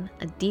season,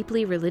 a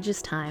deeply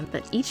religious time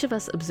that each of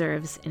us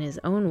observes in his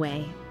own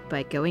way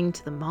by going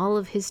to the mall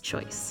of his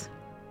choice."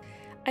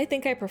 I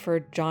think I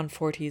preferred John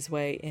Fortey's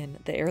way in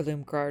The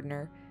Heirloom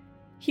Gardener.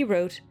 He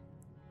wrote,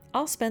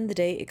 "I'll spend the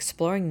day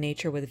exploring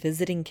nature with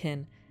visiting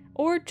kin,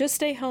 or just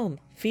stay home,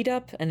 feed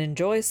up, and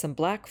enjoy some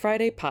Black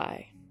Friday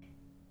pie."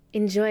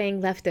 Enjoying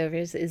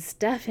leftovers is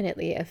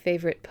definitely a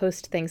favorite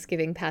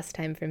post-Thanksgiving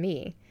pastime for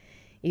me.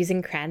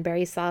 Using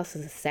cranberry sauce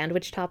as a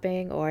sandwich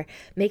topping, or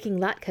making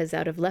latkes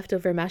out of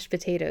leftover mashed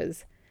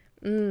potatoes.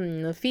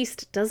 The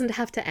feast doesn't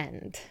have to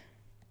end.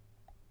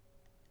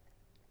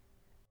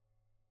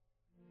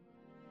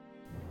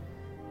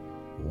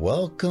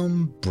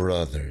 Welcome,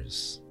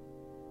 brothers.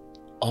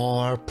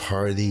 Our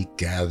party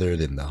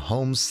gathered in the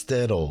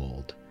homestead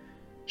old.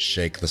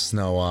 Shake the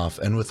snow off,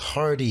 and with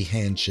hearty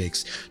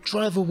handshakes,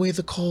 drive away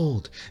the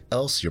cold,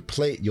 else your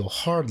plate you'll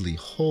hardly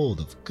hold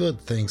of good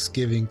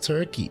Thanksgiving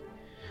turkey.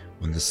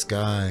 When the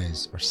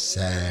skies are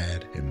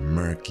sad and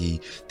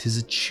murky, 'tis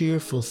a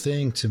cheerful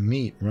thing to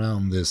meet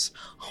round this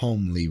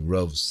homely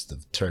roast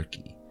of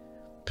turkey.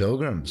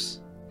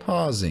 Pilgrims,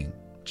 pausing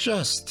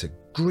just to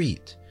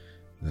greet,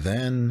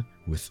 then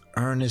with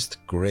earnest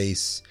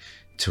grace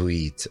to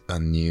eat a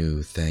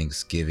new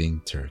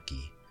Thanksgiving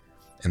turkey.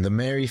 And the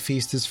merry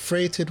feast is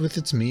freighted with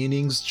its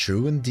meanings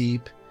true and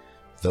deep,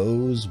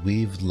 those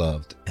we've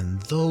loved and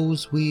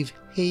those we've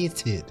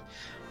hated,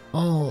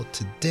 all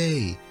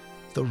today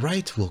the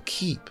right will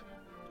keep.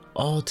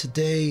 All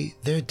today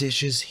their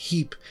dishes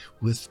heap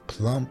with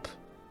plump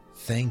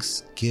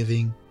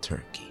Thanksgiving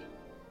turkey.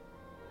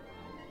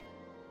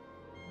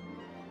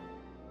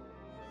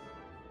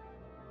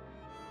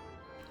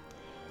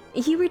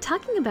 You were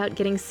talking about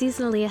getting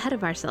seasonally ahead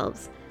of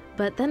ourselves,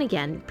 but then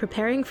again,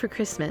 preparing for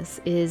Christmas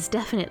is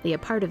definitely a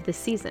part of this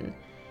season.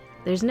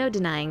 There's no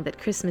denying that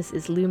Christmas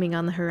is looming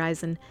on the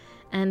horizon,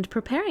 and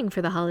preparing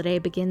for the holiday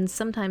begins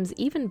sometimes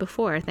even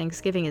before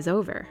Thanksgiving is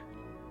over.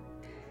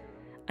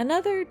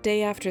 Another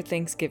day after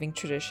Thanksgiving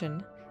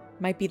tradition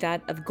might be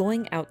that of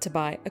going out to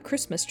buy a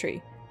Christmas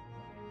tree.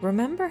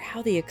 Remember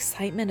how the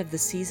excitement of the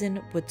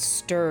season would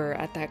stir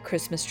at that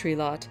Christmas tree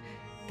lot,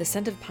 the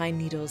scent of pine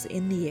needles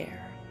in the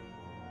air.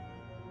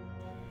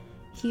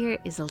 Here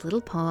is a little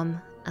poem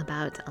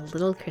about a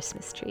little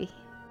Christmas tree.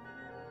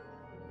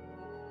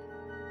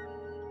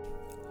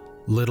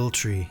 Little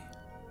tree,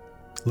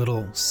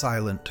 little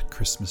silent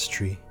Christmas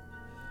tree,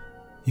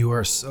 you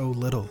are so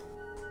little.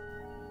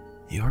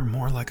 You are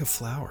more like a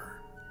flower.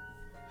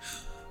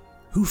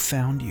 Who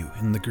found you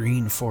in the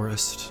green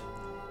forest?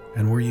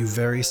 And were you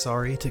very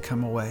sorry to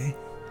come away?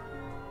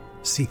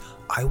 See,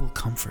 I will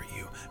comfort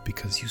you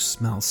because you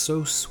smell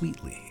so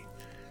sweetly.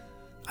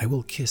 I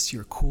will kiss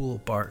your cool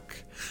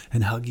bark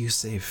and hug you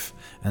safe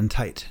and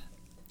tight,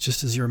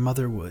 just as your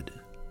mother would.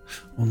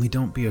 Only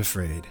don't be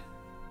afraid.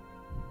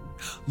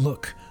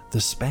 Look, The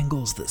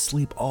spangles that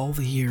sleep all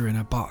the year in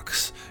a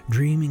box,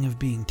 dreaming of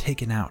being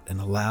taken out and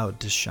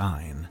allowed to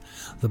shine.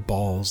 The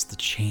balls, the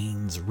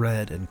chains,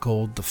 red and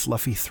gold, the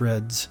fluffy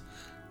threads.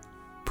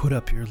 Put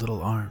up your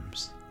little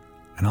arms,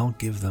 and I'll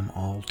give them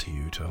all to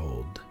you to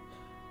hold.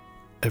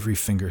 Every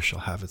finger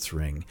shall have its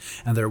ring,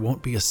 and there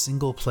won't be a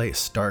single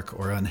place dark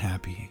or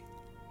unhappy.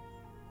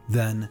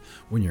 Then,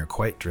 when you're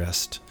quite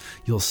dressed,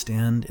 you'll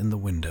stand in the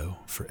window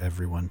for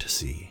everyone to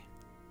see,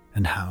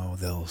 and how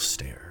they'll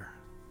stare.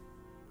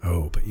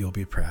 Oh, but you'll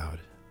be proud.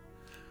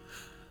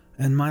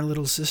 And my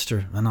little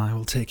sister and I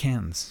will take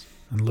hands,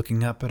 and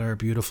looking up at our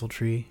beautiful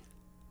tree,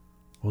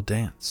 we'll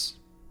dance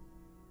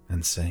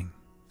and sing.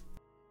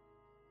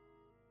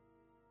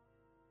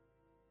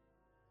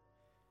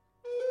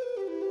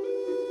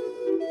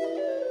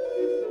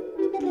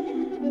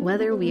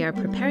 Whether we are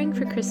preparing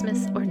for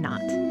Christmas or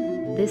not,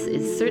 this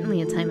is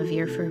certainly a time of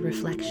year for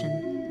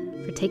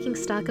reflection, for taking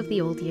stock of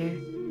the old year,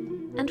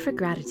 and for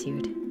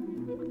gratitude.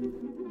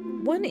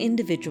 One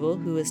individual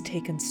who has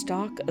taken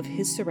stock of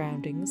his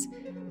surroundings,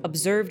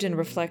 observed and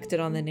reflected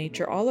on the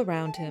nature all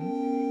around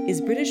him,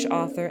 is British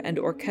author and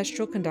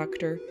orchestral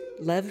conductor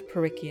Lev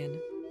Parikian.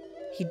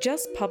 He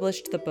just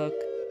published the book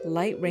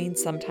Light Rain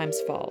Sometimes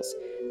Falls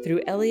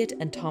through Eliot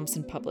and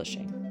Thompson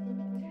Publishing.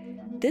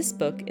 This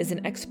book is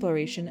an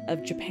exploration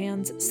of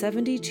Japan's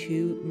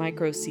 72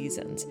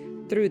 micro-seasons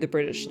through the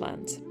British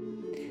lens.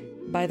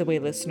 By the way,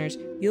 listeners,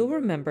 you'll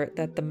remember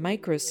that the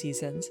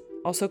micro-seasons,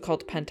 also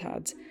called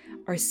pentads,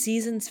 are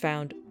seasons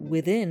found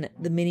within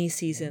the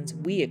mini-seasons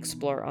we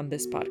explore on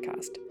this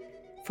podcast.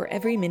 For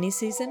every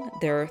mini-season,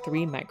 there are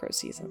 3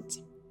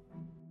 micro-seasons.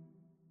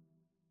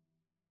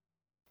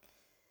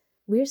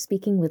 We're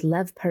speaking with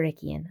Lev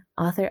Parikian,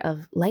 author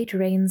of Light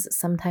Rains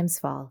Sometimes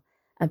Fall,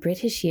 a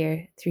British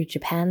year through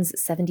Japan's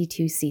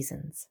 72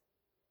 seasons.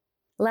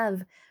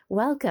 Lev,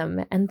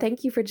 welcome, and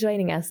thank you for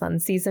joining us on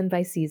Season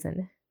by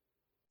Season.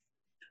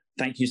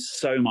 Thank you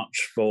so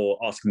much for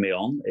asking me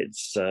on.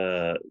 It's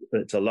a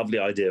lovely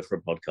idea for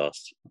a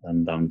podcast,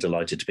 and I'm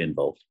delighted to be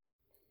involved.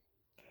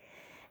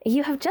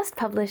 You have just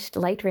published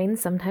Light Rain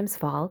Sometimes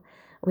Fall,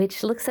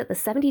 which looks at the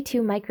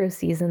 72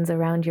 micro-seasons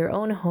around your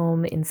own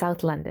home in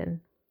South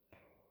London.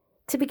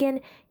 To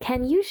begin,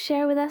 can you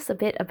share with us a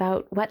bit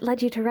about what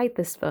led you to write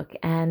this book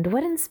and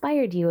what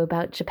inspired you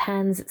about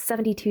Japan's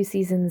 72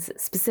 seasons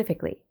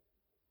specifically?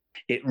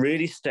 It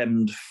really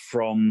stemmed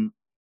from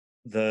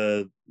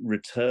the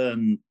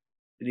return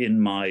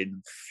in my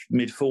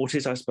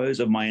mid-40s, I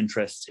suppose, of my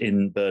interest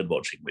in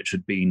birdwatching, which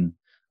had been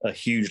a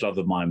huge love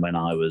of mine when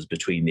I was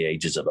between the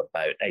ages of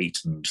about 8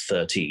 and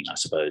 13, I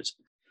suppose.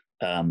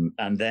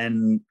 And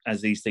then,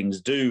 as these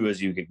things do,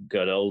 as you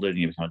get older and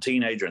you become a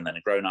teenager and then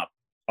a grown-up,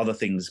 other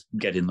things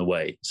get in the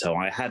way. So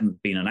I hadn't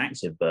been an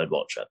active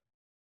birdwatcher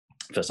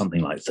for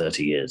something like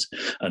 30 years.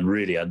 And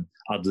really, I'd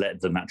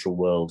let the natural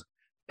world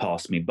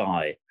pass me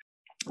by.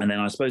 And then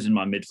I suppose in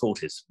my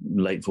mid-40s,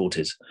 late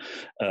 40s,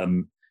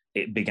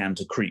 it began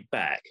to creep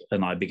back,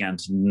 and I began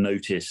to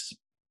notice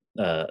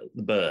the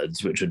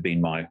birds, which had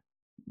been my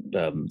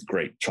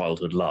great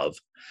childhood love,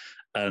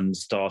 and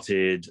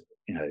started,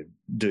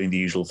 doing the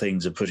usual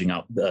things of putting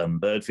up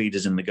bird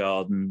feeders in the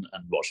garden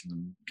and watching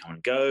them come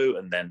and go,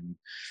 and then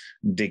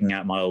digging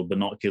out my old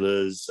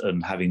binoculars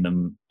and having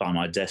them by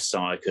my desk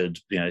so I could,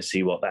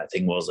 see what that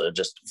thing was that had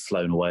just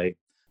flown away.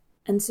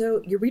 And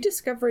so your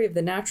rediscovery of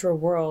the natural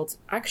world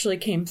actually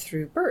came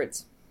through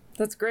birds.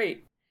 That's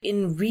great.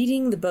 In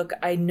reading the book,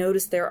 I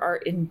noticed there are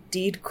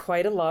indeed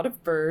quite a lot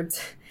of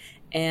birds.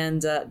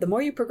 And the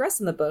more you progress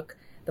in the book,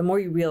 the more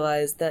you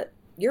realize that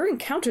your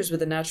encounters with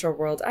the natural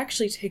world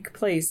actually take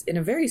place in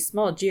a very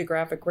small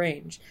geographic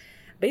range,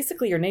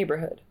 basically your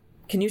neighborhood.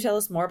 Can you tell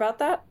us more about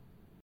that?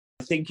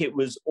 I think it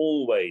was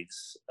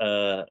always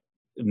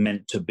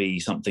meant to be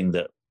something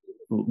that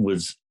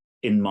was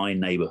in my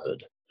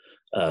neighborhood.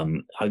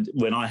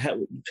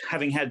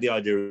 Having had the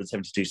idea of the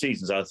 72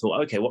 seasons, I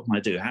thought, okay, what can I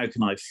do? How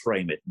can I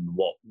frame it, and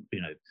what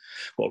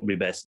would be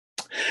best?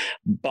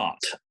 But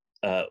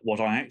what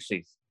I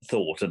actually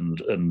thought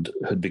and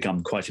had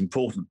become quite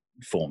important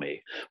for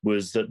me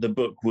was that the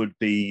book would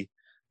be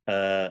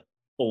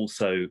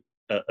also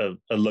a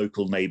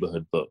local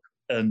neighborhood book,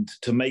 and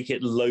to make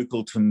it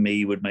local to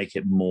me would make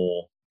it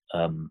more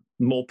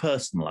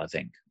personal, I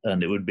think,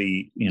 and it would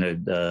be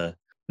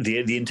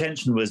The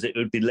intention was it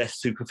would be less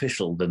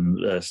superficial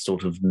than a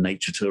sort of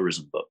nature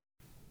tourism book.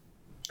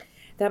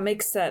 That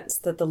makes sense,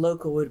 that the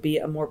local would be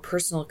a more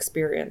personal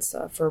experience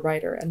for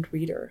writer and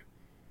reader.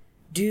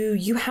 Do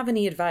you have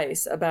any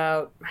advice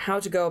about how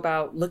to go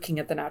about looking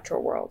at the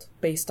natural world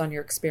based on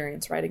your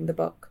experience writing the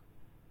book?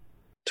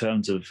 In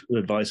terms of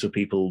advice for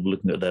people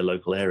looking at their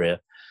local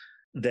area,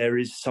 there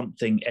is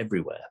something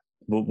everywhere.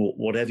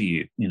 Whatever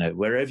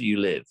wherever you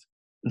live,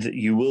 that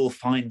you will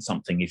find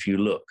something if you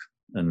look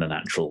in the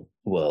natural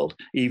world,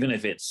 even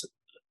if it's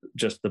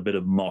just a bit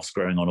of moss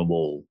growing on a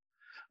wall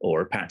or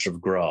a patch of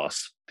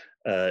grass.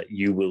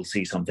 You will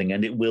see something,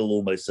 and it will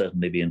almost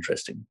certainly be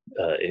interesting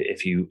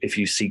if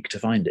you seek to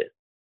find it.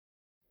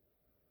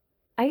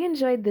 I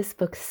enjoyed this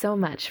book so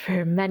much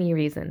for many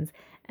reasons,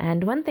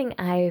 and one thing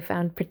I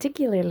found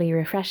particularly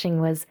refreshing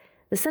was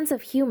the sense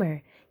of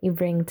humor you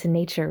bring to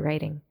nature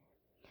writing.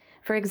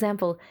 For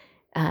example,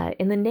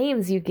 in the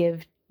names you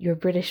give your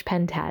British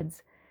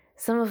pentads,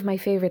 some of my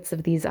favorites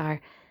of these are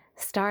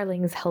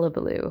Starling's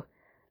Hullabaloo,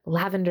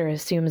 Lavender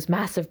assumes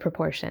massive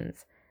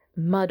proportions,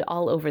 Mud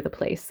all over the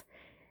place.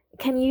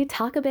 Can you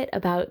talk a bit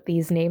about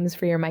these names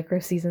for your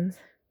micro-seasons?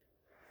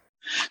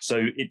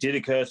 So it did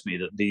occur to me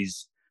that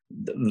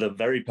the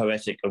very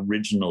poetic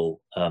original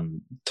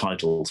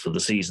titles for the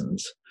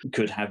seasons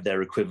could have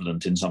their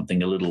equivalent in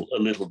something a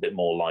little bit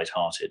more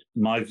lighthearted.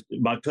 My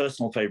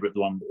personal favourite,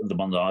 the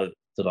one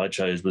that I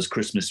chose, was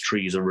Christmas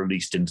Trees Are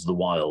Released into the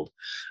Wild.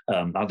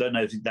 I don't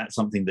know if that's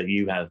something that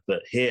you have,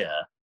 but here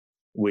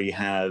we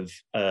have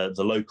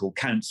the local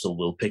council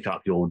will pick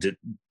up your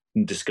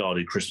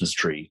discarded Christmas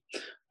tree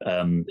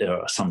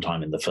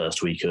sometime in the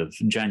first week of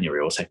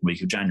January or second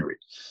week of January.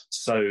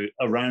 So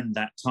around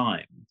that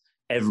time,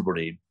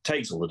 everybody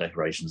takes all the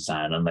decorations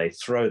down and they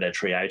throw their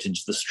tree out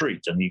into the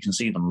street, and you can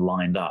see them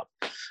lined up.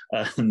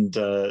 And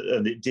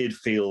it did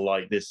feel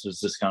like this was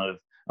just kind of,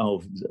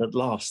 oh, at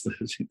last,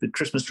 the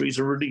Christmas trees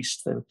are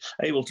released. They're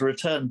able to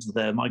return to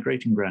their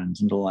migrating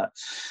grounds and all that.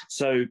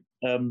 So,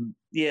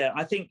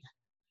 I think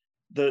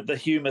the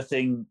humour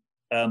thing,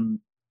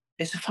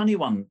 it's a funny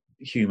one,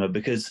 humour,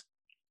 because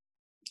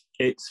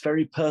it's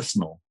very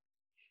personal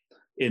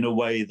in a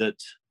way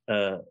that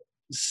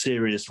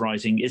serious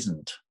writing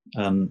isn't.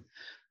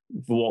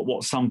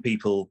 What some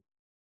people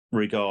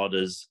regard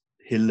as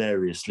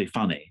hilariously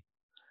funny,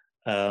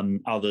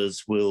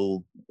 others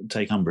will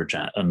take umbrage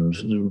at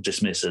and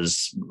dismiss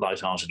as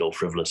lighthearted or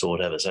frivolous or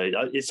whatever. So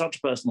it's such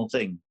a personal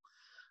thing.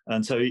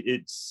 And so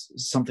it's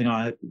something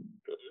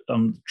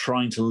I'm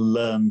trying to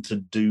learn to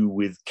do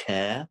with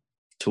care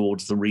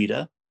towards the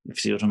reader, if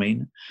you see what I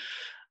mean,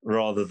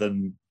 rather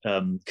than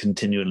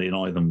continually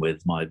annoy them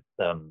with my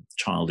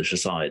childish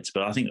asides.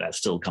 But I think that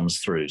still comes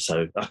through.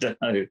 So I don't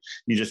know.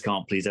 You just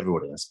can't please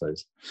everybody, I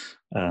suppose.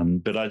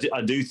 But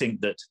I do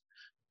think that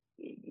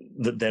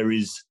there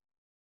is,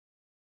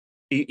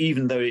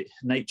 even though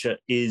nature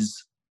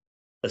is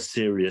a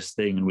serious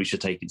thing and we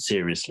should take it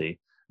seriously,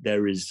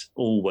 there is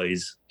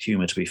always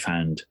humour to be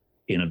found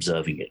in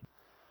observing it.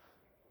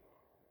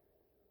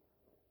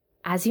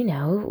 As you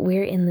know,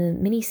 we're in the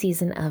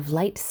mini-season of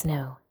Light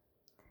Snow.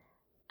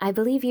 I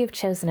believe you've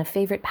chosen a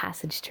favorite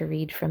passage to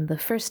read from the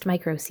first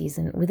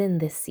micro-season within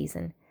this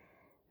season,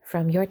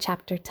 from your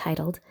chapter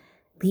titled,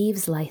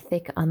 Leaves Lie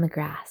Thick on the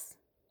Grass.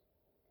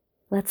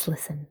 Let's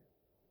listen.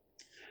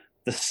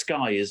 The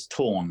sky is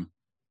torn.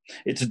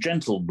 It's a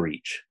gentle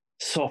breach,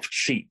 soft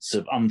sheets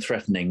of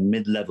unthreatening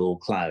mid-level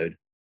cloud,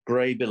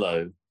 grey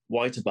below,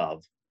 white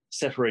above,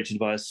 separated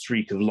by a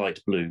streak of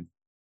light blue.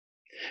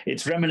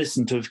 It's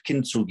reminiscent of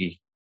kintsugi,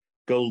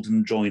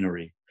 golden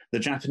joinery, the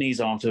Japanese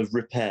art of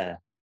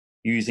repair,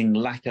 using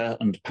lacquer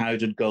and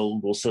powdered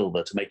gold or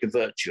silver to make a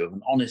virtue of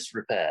an honest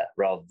repair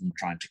rather than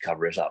trying to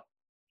cover it up.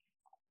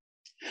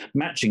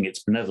 Matching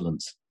its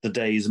benevolence, the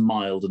day is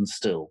mild and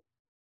still.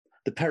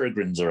 The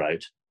peregrines are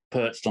out,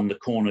 perched on the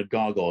corner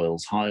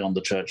gargoyles high on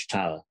the church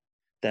tower,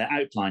 their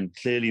outline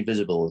clearly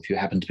visible if you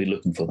happen to be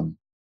looking for them.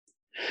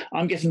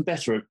 I'm getting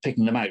better at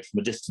picking them out from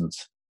a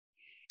distance.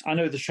 I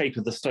know the shape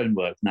of the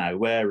stonework now,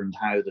 where and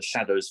how the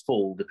shadows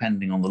fall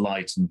depending on the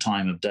light and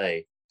time of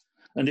day.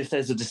 And if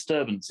there's a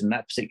disturbance in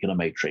that particular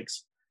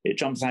matrix, it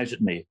jumps out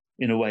at me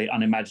in a way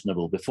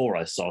unimaginable before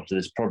I started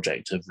this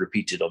project of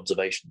repeated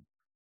observation.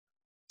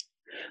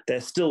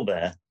 They're still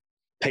there,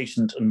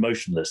 patient and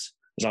motionless,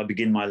 as I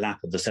begin my lap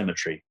of the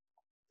cemetery.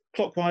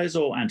 Clockwise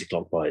or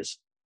anti-clockwise?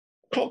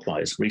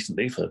 Clockwise,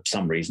 recently, for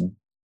some reason.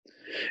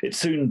 It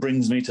soon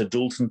brings me to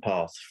Dalton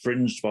Path,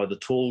 fringed by the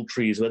tall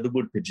trees where the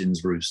wood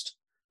pigeons roost,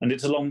 and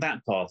it's along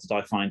that path that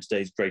I find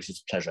today's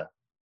greatest pleasure.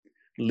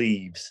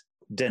 Leaves,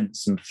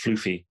 dense and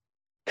floofy,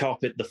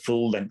 carpet the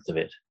full length of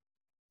it.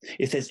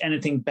 If there's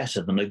anything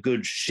better than a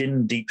good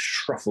shin-deep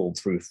shuffle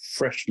through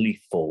fresh leaf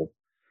fall,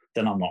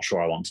 then I'm not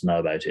sure I want to know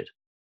about it.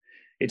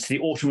 It's the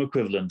autumn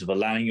equivalent of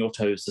allowing your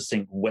toes to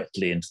sink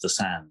wetly into the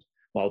sand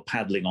while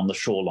paddling on the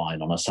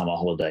shoreline on a summer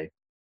holiday.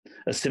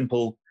 A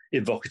simple,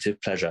 evocative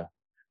pleasure,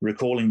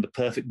 recalling the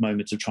perfect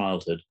moments of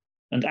childhood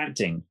and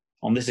acting,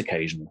 on this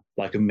occasion,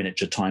 like a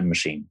miniature time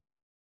machine.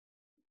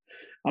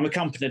 I'm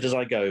accompanied as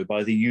I go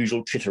by the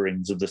usual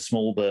chitterings of the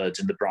small birds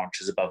in the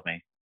branches above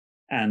me,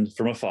 and,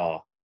 from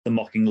afar, the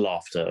mocking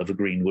laughter of a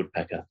green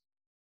woodpecker.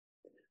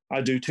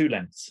 I do 2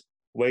 lengths,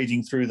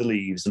 wading through the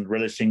leaves and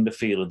relishing the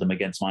feel of them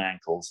against my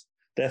ankles,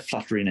 their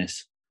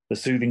flutteriness, the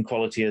soothing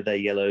quality of their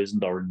yellows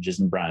and oranges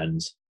and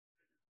browns.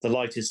 The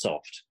light is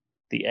soft,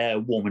 the air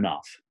warm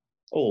enough.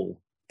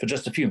 All, for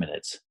just a few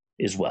minutes,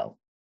 is well.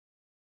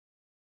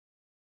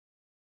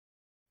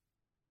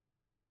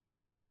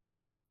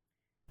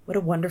 What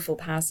a wonderful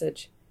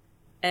passage.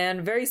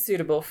 And very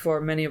suitable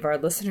for many of our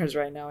listeners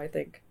right now, I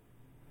think.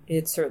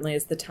 It certainly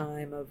is the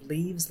time of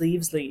leaves,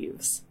 leaves,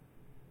 leaves.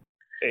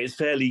 It's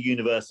fairly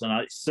universal,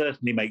 and it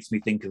certainly makes me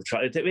think of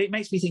it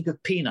makes me think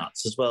of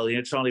Peanuts as well.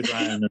 Charlie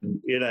Brown,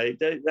 and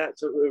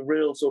that's a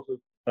real sort of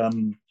that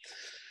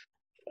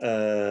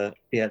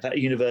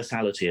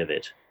universality of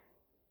it.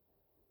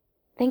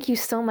 Thank you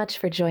so much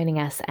for joining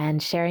us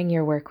and sharing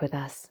your work with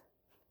us.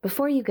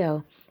 Before you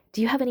go,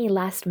 do you have any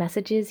last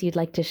messages you'd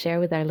like to share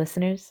with our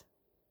listeners?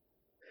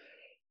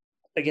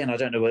 Again, I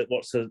don't know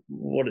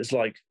what it's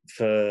like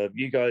for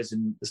you guys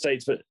in the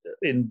States, but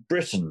in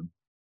Britain,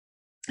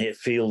 it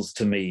feels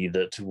to me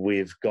that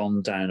we've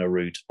gone down a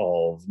route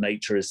of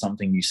nature is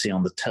something you see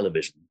on the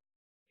television,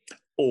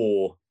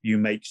 or you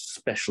make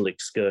special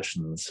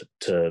excursions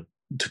to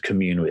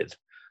commune with.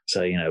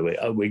 So,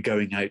 we're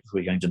going out,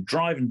 we're going to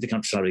drive into the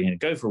countryside, we're going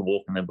to go for a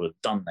walk, and then we'll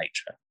have done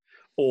nature.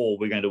 Or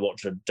we're going to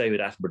watch a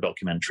David Attenborough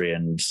documentary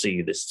and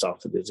see this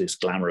stuff, this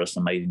glamorous,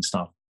 amazing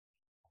stuff.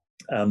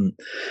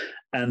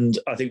 And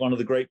I think one of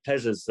the great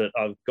pleasures that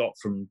I've got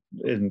from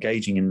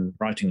engaging in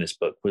writing this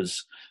book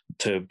was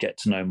to get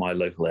to know my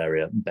local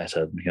area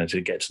better,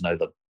 to get to know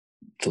the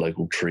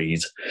local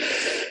trees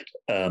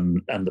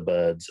and the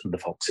birds and the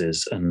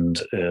foxes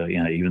and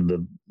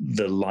even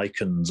the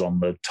lichens on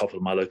the top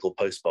of my local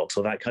postbox.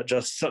 So that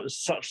just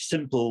such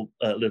simple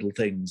little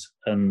things,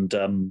 and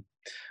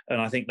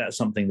I think that's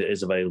something that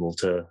is available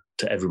to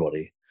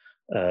everybody.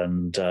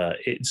 And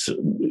it's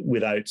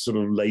without sort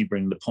of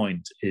labouring the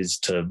point is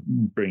to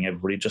bring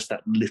everybody just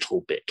that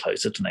little bit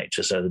closer to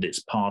nature so that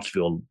it's part of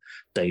your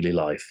daily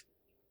life.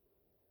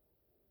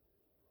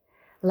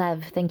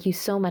 Lev, thank you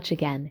so much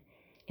again.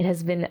 It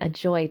has been a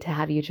joy to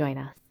have you join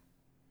us.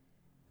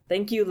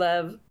 Thank you,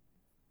 Lev.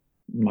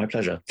 My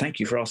pleasure. Thank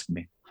you for asking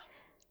me.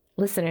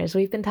 Listeners,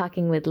 we've been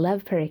talking with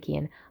Lev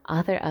Parikian,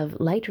 author of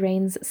Light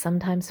Rains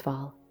Sometimes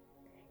Fall.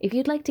 If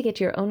you'd like to get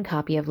your own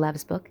copy of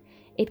Lev's book,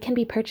 it can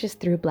be purchased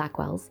through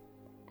Blackwell's.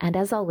 And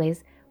as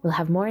always, we'll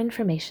have more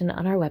information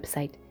on our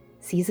website,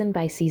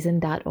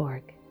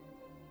 seasonbyseason.org.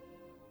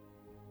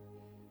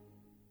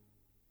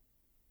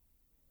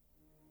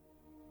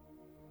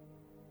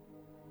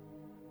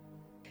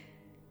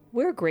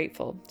 We're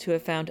grateful to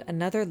have found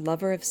another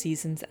lover of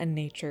seasons and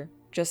nature,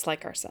 just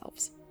like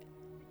ourselves.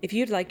 If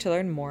you'd like to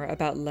learn more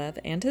about Lev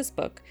and his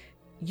book,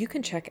 you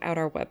can check out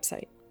our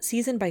website,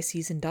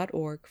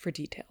 seasonbyseason.org, for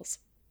details.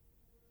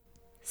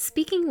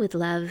 Speaking with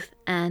Lev,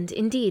 and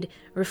indeed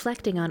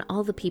reflecting on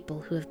all the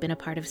people who have been a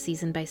part of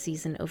Season by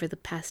Season over the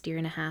past year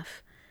and a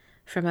half,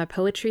 from our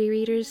poetry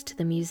readers to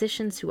the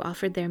musicians who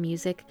offered their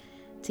music,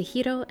 to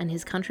Hiro and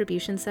his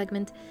contribution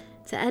segment,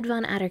 to Ed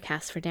Von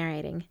Addercast for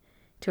narrating,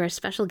 to our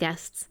special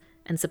guests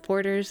and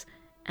supporters,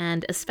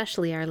 and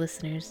especially our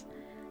listeners,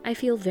 I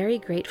feel very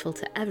grateful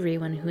to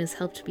everyone who has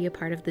helped be a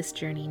part of this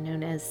journey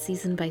known as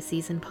Season by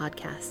Season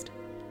podcast.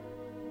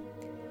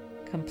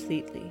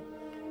 Completely.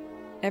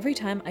 Every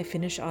time I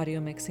finish audio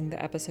mixing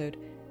the episode,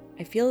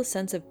 I feel a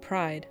sense of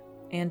pride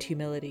and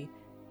humility.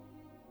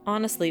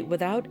 Honestly,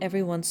 without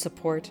everyone's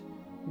support,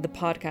 the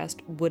podcast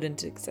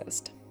wouldn't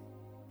exist.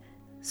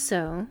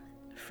 So,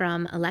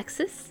 from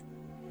Alexis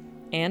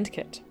and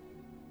Kit,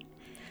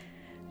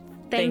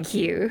 Thank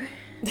you.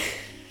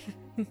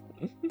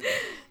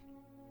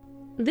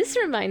 This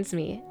reminds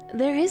me,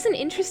 there is an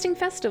interesting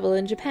festival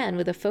in Japan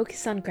with a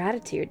focus on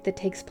gratitude that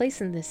takes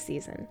place in this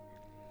season.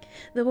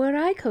 The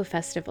Waraiko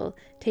Festival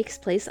takes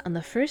place on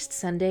the first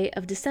Sunday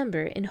of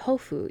December in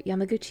Hofu,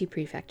 Yamaguchi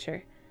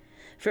Prefecture.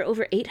 For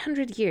over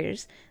 800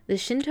 years, the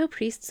Shinto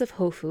priests of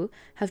Hofu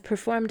have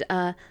performed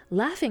a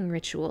laughing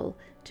ritual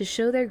to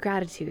show their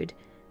gratitude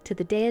to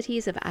the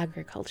deities of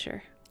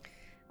agriculture.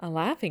 A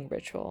laughing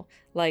ritual?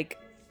 Like,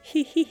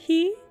 hee hee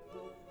hee?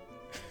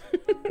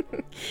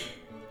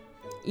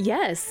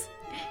 Yes.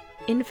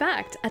 In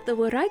fact, at the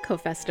Waraiko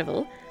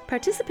Festival,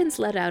 participants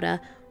let out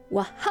a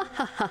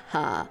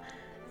wahahaha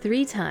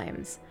 3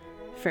 times.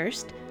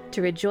 First,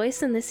 to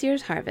rejoice in this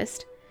year's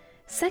harvest.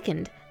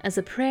 Second, as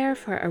a prayer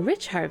for a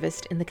rich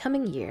harvest in the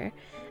coming year.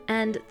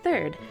 And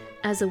third,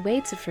 as a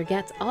way to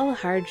forget all the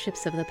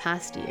hardships of the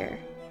past year.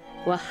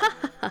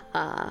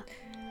 Wahahaha.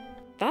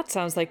 That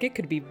sounds like it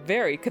could be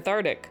very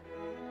cathartic.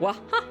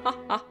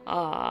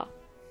 Wahahaha.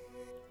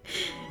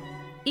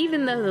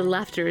 Even though the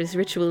laughter is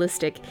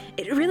ritualistic,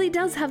 it really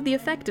does have the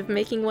effect of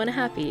making one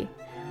happy.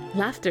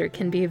 Laughter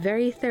can be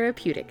very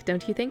therapeutic,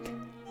 don't you think?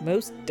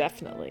 Most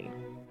definitely.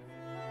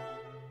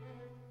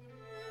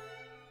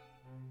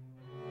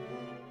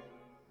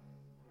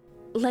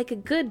 Like a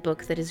good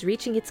book that is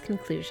reaching its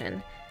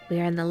conclusion, we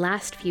are in the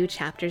last few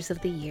chapters of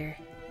the year.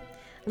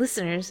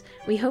 Listeners,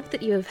 we hope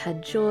that you have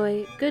had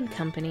joy, good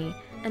company,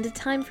 and a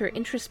time for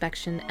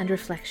introspection and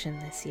reflection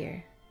this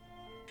year.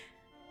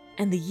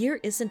 And the year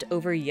isn't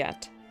over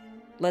yet.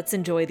 Let's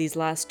enjoy these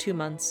last 2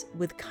 months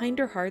with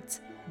kinder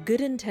hearts,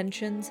 good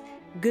intentions,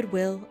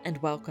 goodwill,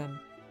 and welcome.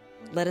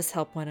 Let us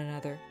help one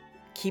another,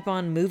 keep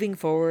on moving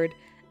forward,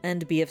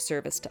 and be of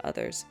service to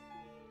others.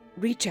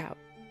 Reach out,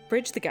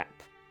 bridge the gap.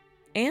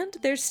 And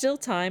there's still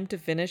time to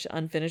finish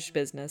unfinished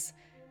business.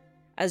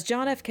 As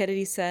John F.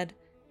 Kennedy said,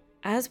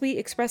 as we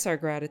express our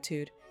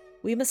gratitude,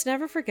 we must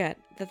never forget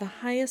that the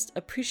highest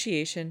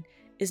appreciation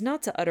is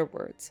not to utter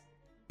words,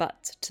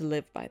 but to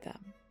live by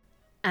them.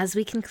 As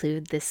we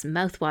conclude this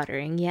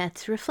mouth-watering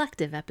yet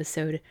reflective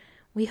episode,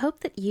 we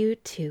hope that you,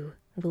 too,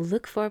 We'll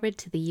look forward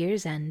to the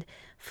year's end,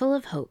 full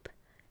of hope,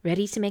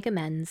 ready to make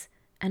amends,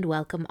 and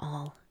welcome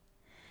all.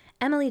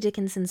 Emily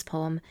Dickinson's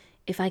poem,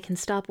 If I Can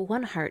Stop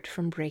One Heart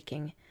from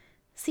Breaking,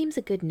 seems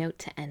a good note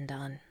to end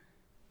on.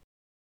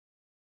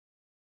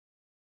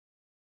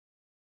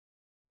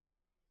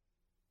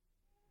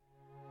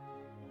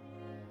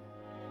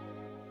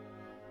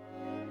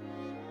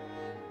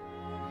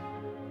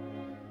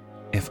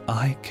 If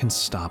I can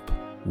stop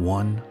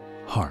one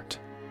heart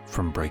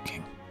from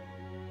breaking,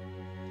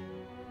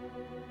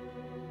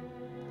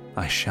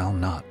 I shall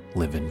not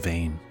live in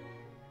vain.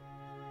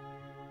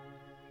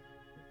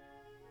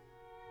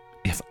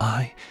 If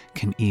I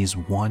can ease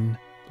one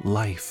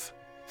life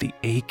the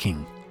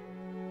aching,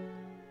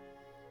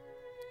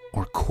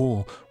 or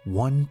cool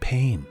one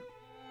pain,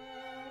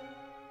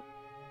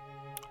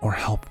 or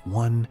help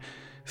one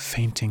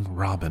fainting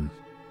robin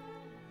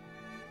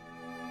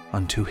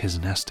unto his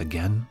nest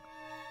again,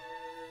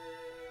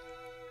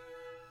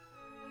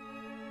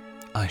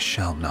 I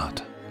shall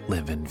not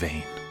live in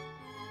vain.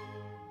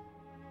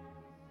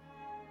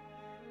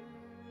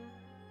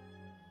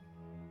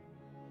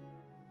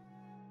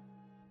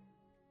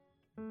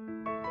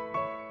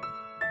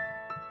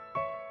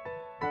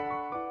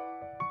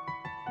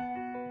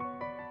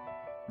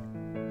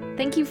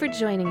 Thank you for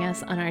joining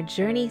us on our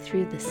journey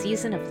through the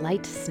season of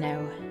light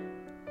snow.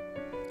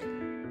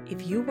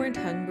 If you weren't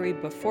hungry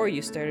before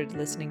you started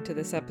listening to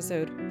this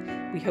episode,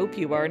 we hope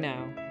you are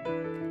now.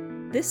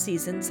 This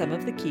season, some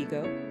of the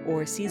Kigo,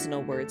 or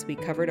seasonal words we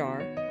covered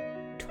are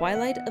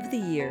Twilight of the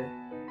Year,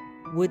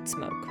 Wood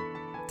Smoke,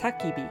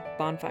 Takibi,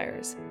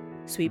 bonfires,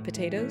 Sweet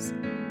potatoes,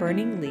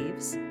 Burning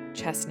leaves,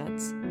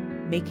 Chestnuts,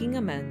 Making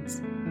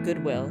amends,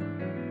 Goodwill,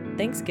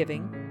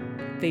 Thanksgiving,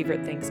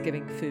 Favorite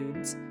Thanksgiving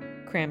foods,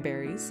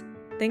 Cranberries,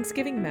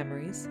 Thanksgiving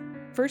memories,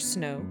 First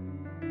snow,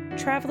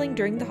 Traveling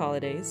during the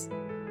holidays,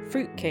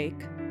 Fruit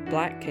cake,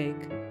 Black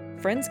cake,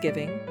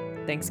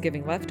 Friendsgiving,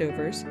 Thanksgiving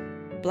leftovers,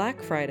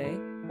 Black Friday,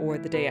 or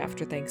the day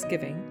after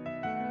Thanksgiving,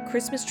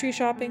 Christmas tree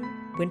shopping,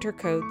 winter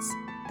coats,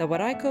 the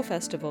Waraiko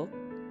Festival,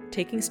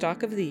 taking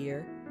stock of the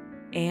year,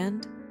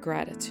 and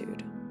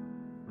gratitude.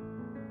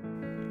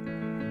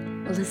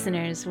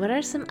 Listeners, what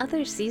are some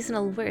other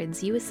seasonal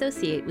words you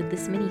associate with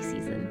this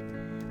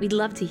mini-season? We'd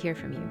love to hear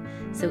from you,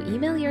 so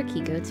email your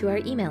Kigo to our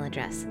email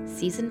address,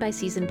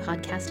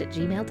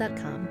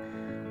 seasonbyseasonpodcast@gmail.com,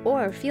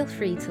 or feel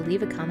free to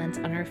leave a comment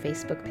on our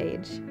Facebook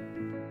page.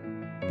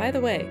 By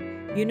the way,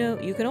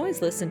 you can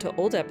always listen to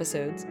old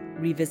episodes,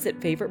 revisit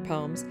favorite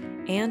poems,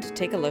 and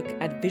take a look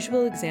at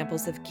visual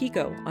examples of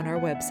Kigo on our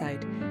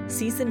website,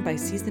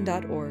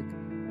 seasonbyseason.org,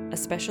 a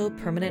special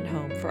permanent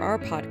home for our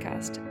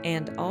podcast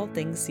and all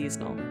things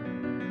seasonal.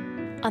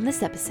 On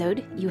this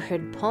episode, you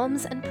heard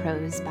poems and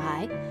prose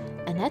by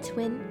Annette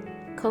Wynne,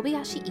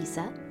 Kobayashi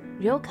Isa,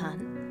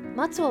 Ryokan,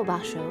 Matsuo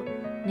Basho,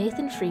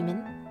 Nathan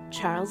Freeman,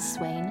 Charles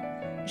Swain,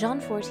 John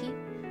Forty,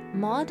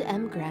 Maud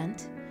M.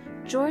 Grant,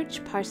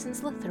 George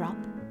Parsons Lathrop,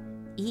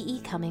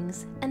 E.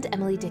 Cummings, and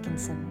Emily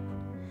Dickinson.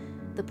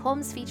 The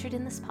poems featured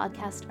in this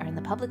podcast are in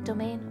the public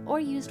domain or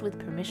used with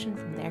permission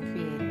from their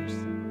creators.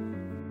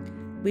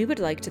 We would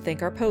like to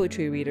thank our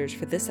poetry readers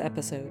for this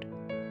episode: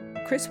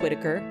 Chris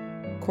Whitaker,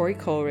 Corey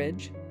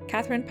Coleridge,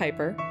 Catherine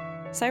Piper,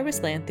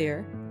 Cyrus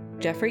Lanthier,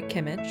 Jeffrey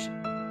Kimmich,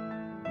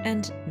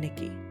 and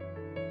Nikki.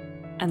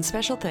 And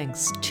special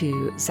thanks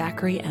to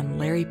Zachary and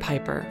Larry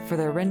Piper for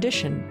their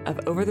rendition of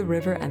Over the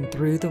River and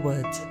Through the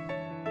Woods.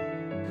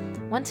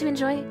 Want to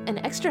enjoy an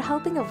extra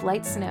helping of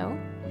light snow?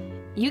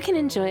 You can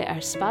enjoy our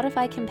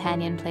Spotify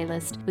companion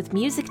playlist with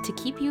music to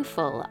keep you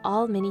full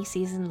all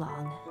mini-season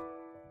long.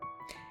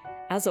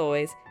 As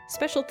always,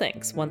 special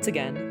thanks once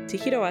again to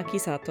Hiroaki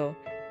Sato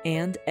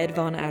and Ed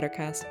Von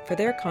Addercast for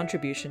their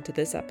contribution to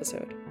this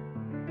episode.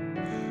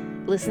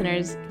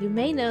 Listeners, you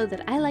may know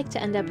that I like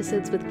to end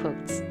episodes with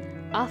quotes,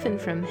 often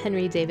from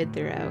Henry David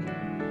Thoreau.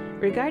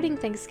 Regarding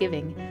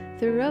Thanksgiving,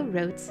 Thoreau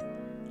wrote,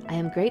 "I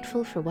am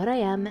grateful for what I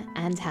am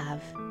and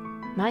have.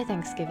 My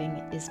Thanksgiving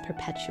is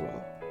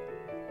perpetual."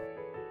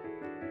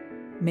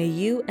 May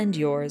you and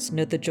yours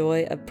know the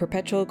joy of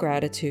perpetual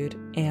gratitude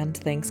and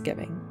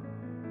Thanksgiving.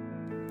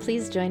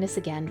 Please join us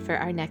again for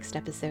our next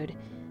episode,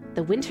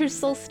 The Winter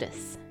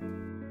Solstice.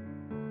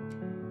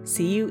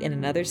 See you in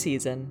another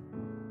season.